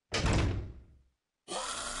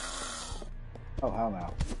oh hell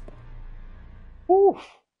no. Whew.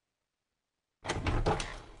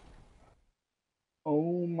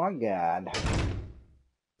 Oh my god.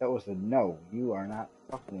 That was a no. You are not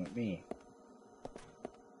fucking with me.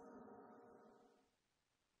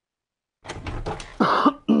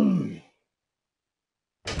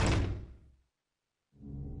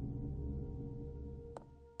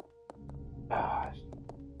 Gosh.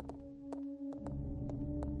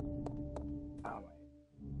 Oh,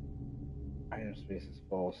 my item space is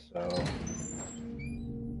full, so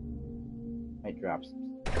might drop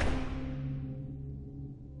some stuff.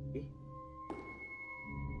 Okay.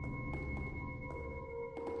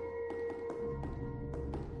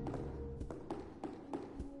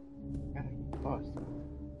 Gotta get lost.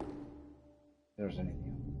 If there's anything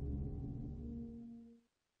else.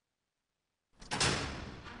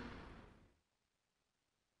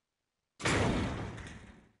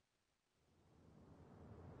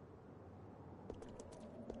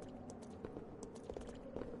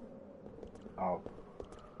 Oh,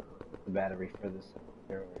 the battery for this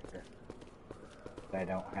here over here that I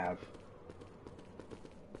don't have.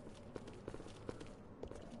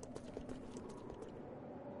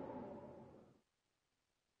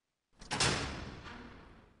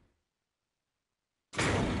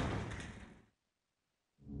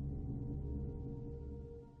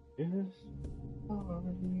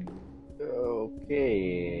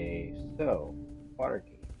 Okay, so water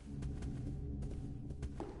key.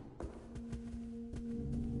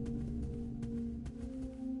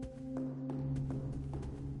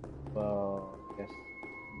 Well, I guess.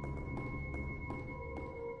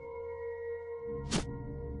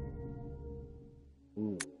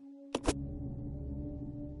 Ooh.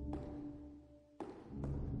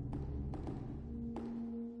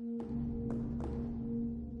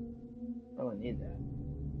 Really need that.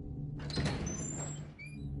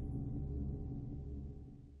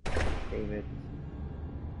 David.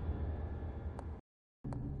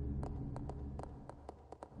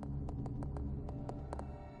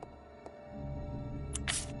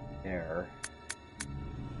 There.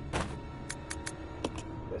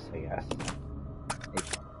 This, I guess.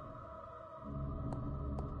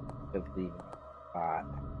 Could leave a spot.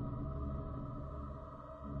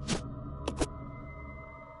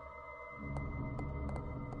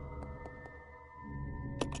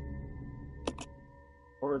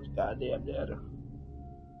 Or it's goddamn dead.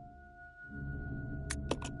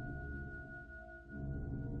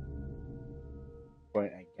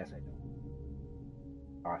 But I guess I don't.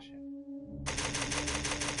 Caution.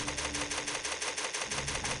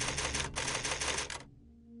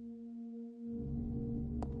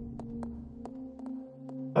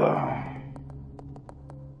 Ugh.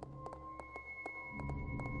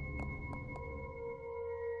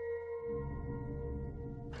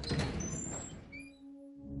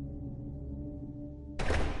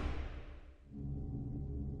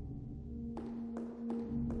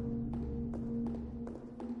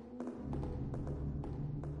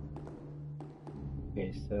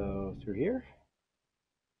 Okay, so through here.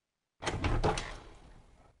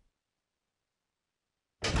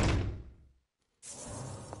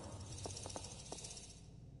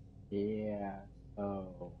 Yeah,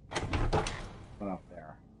 so one up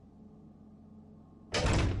there.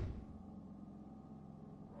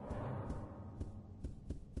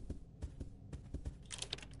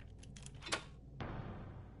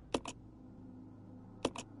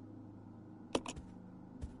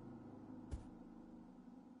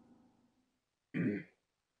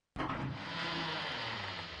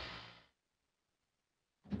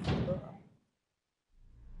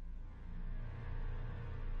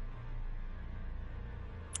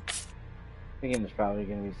 Thinking there's probably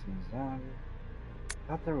gonna be some zombies.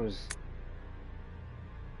 I thought there was.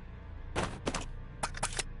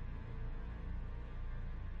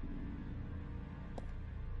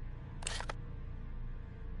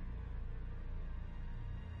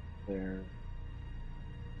 There.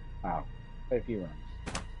 Wow, quite a few rooms.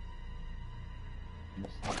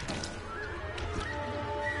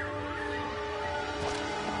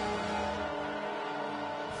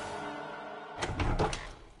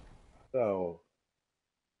 So.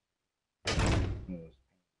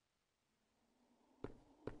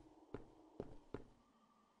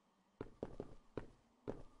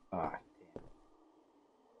 Ah,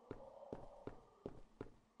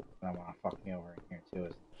 damn. I want to fuck me over in here too.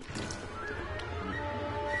 Isn't it?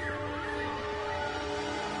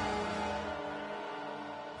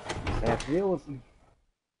 I have to deal with them.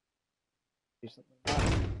 Do something about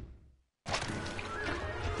it.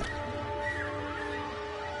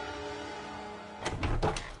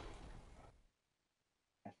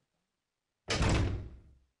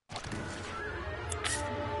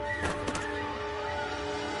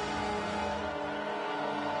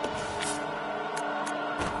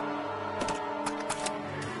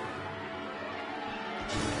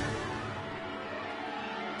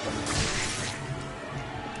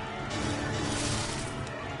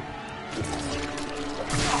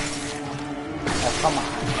 Come on.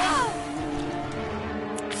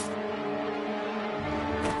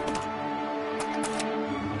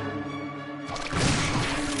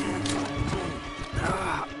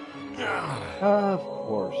 Of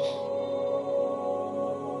course.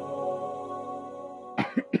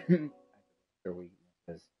 Their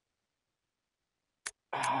weaknesses.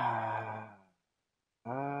 That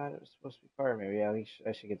was supposed to be fire. Maybe at least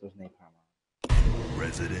I should get those napalm on.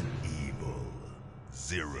 Resident Evil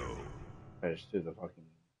 0. I just threw the fucking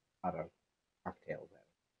out of cocktails at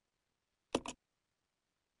it.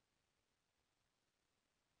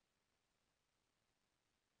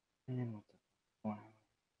 And what the fuck? Wow.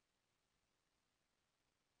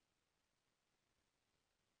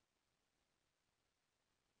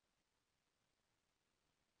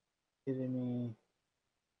 Kidding me?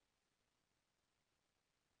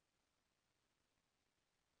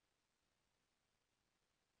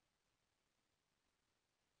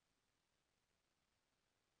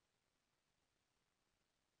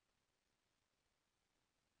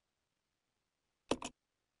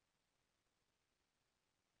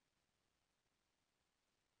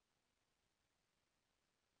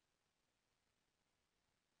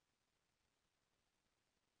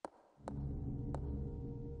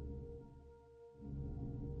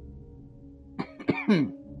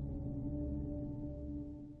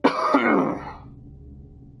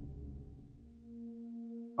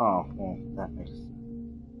 Oh, well, that makes sense.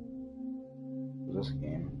 This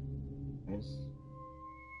game is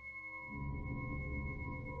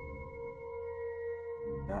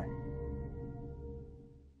dying.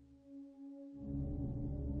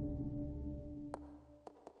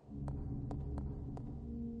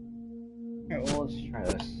 Alright, well, let's try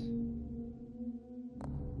this.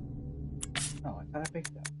 Oh, I thought I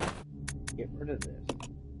picked up. Get rid of this.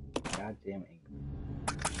 Goddamn ink.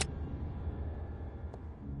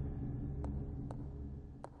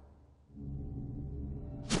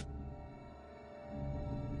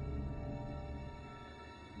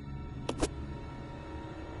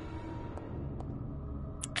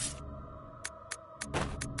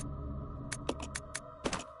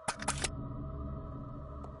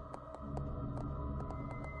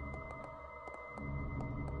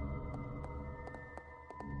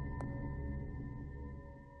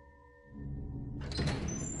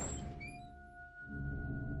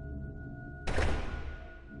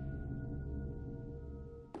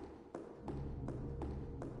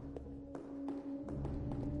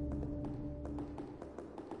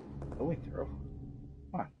 Going through.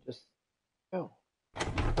 Come on, just go.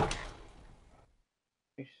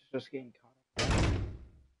 He's just getting caught up.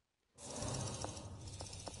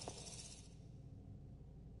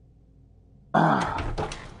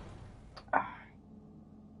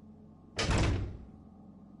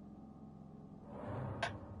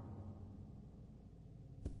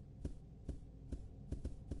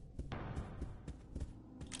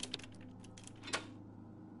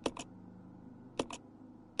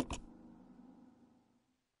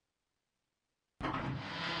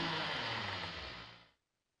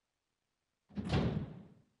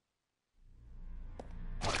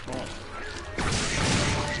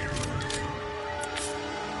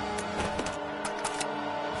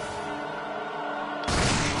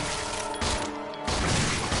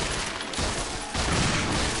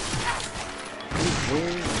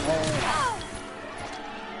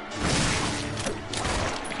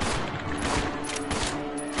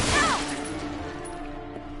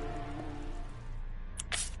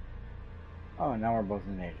 Oh, now we're both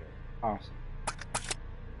in danger. Awesome.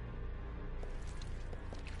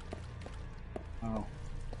 Oh.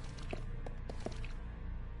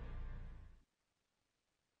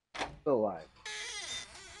 Still alive.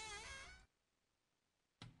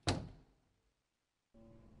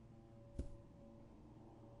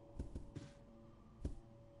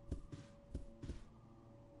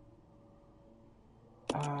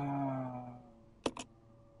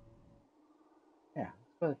 Yeah, let's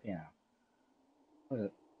play the piano. What is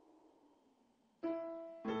it?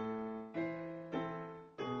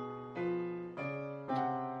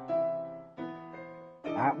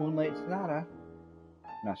 Not Moonlight Sonata.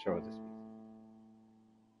 Not sure what this means.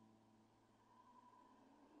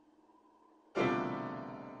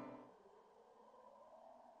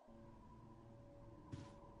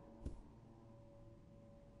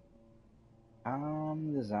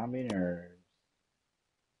 The zombie nerds.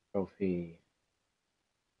 Trophy.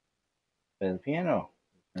 Play the piano.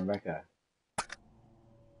 Rebecca.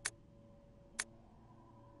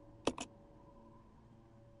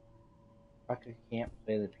 Rebecca can't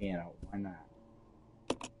play the piano. Why not?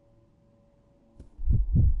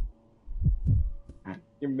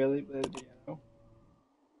 Can Billy play the piano?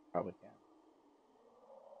 Probably can.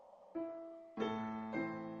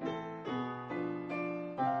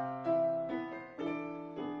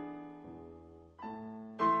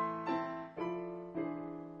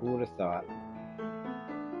 Who would have thought?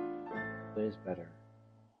 Plays better.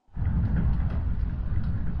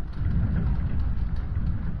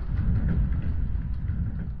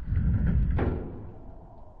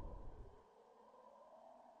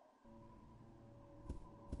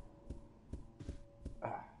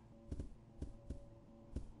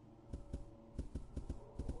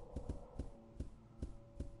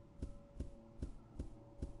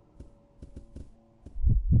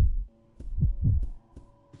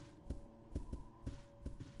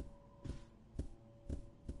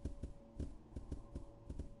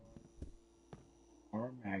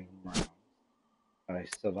 More Magnum rounds. But I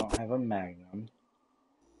still don't have a Magnum.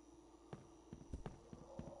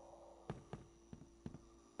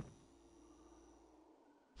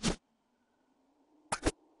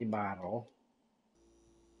 The bottle.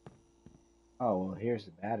 Oh, well, here's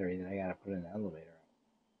the battery that I gotta put in the elevator.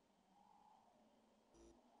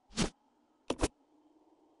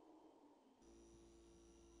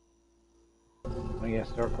 When the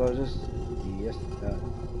store closes? Yes, it does.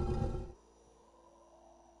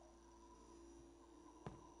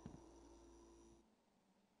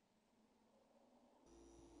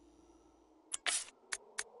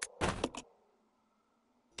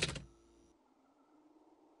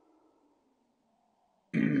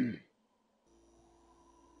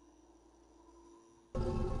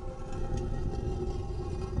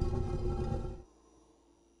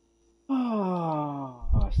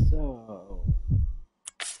 Oh, so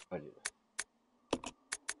I do this.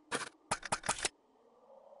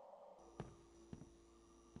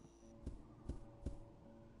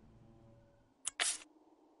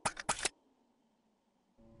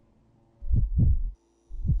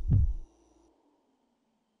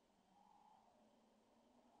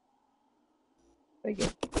 Take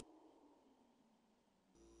it.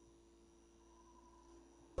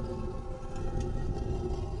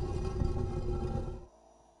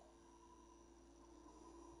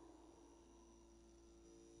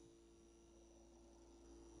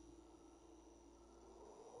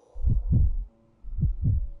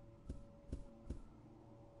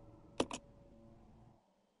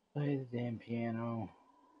 Play the damn piano.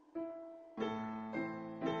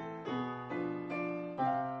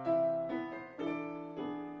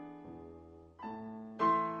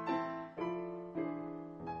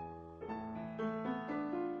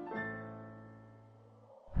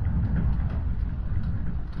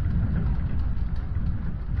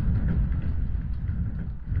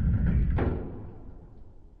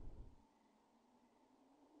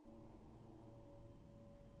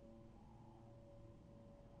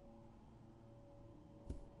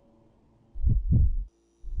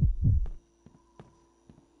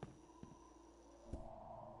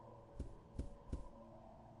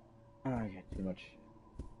 Oh, I got too much.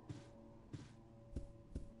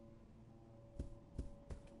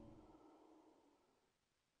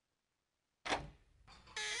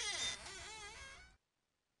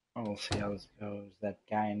 Oh, we'll see how this goes. That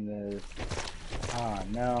guy in the... Oh,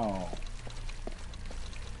 no.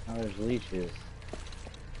 Oh, there's leeches.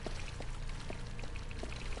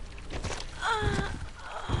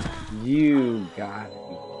 You gotta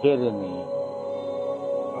be kidding me.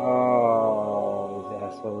 Oh, these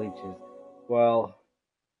asshole leeches. Well,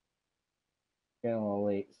 getting a little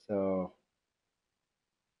late, so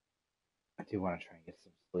I do want to try and get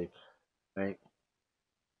some sleep. Right?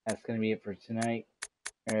 That's gonna be it for tonight.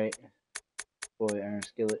 Alright. Boy,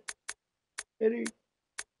 IronSkillet. Eddie.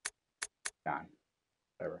 Gone.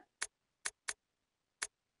 Whatever.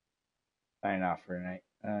 Sign off for tonight.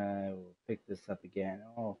 We'll pick this up again.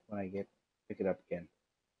 Oh, when I pick it up again.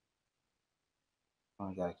 Oh,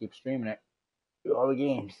 I gotta keep streaming it. Do all the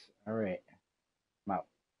games. Alright. I'm out.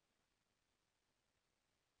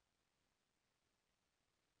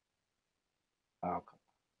 Oh,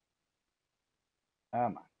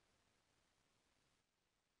 come on.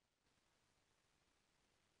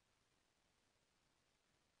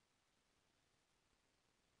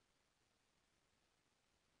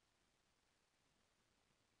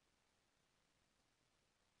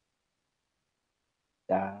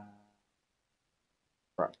 Die.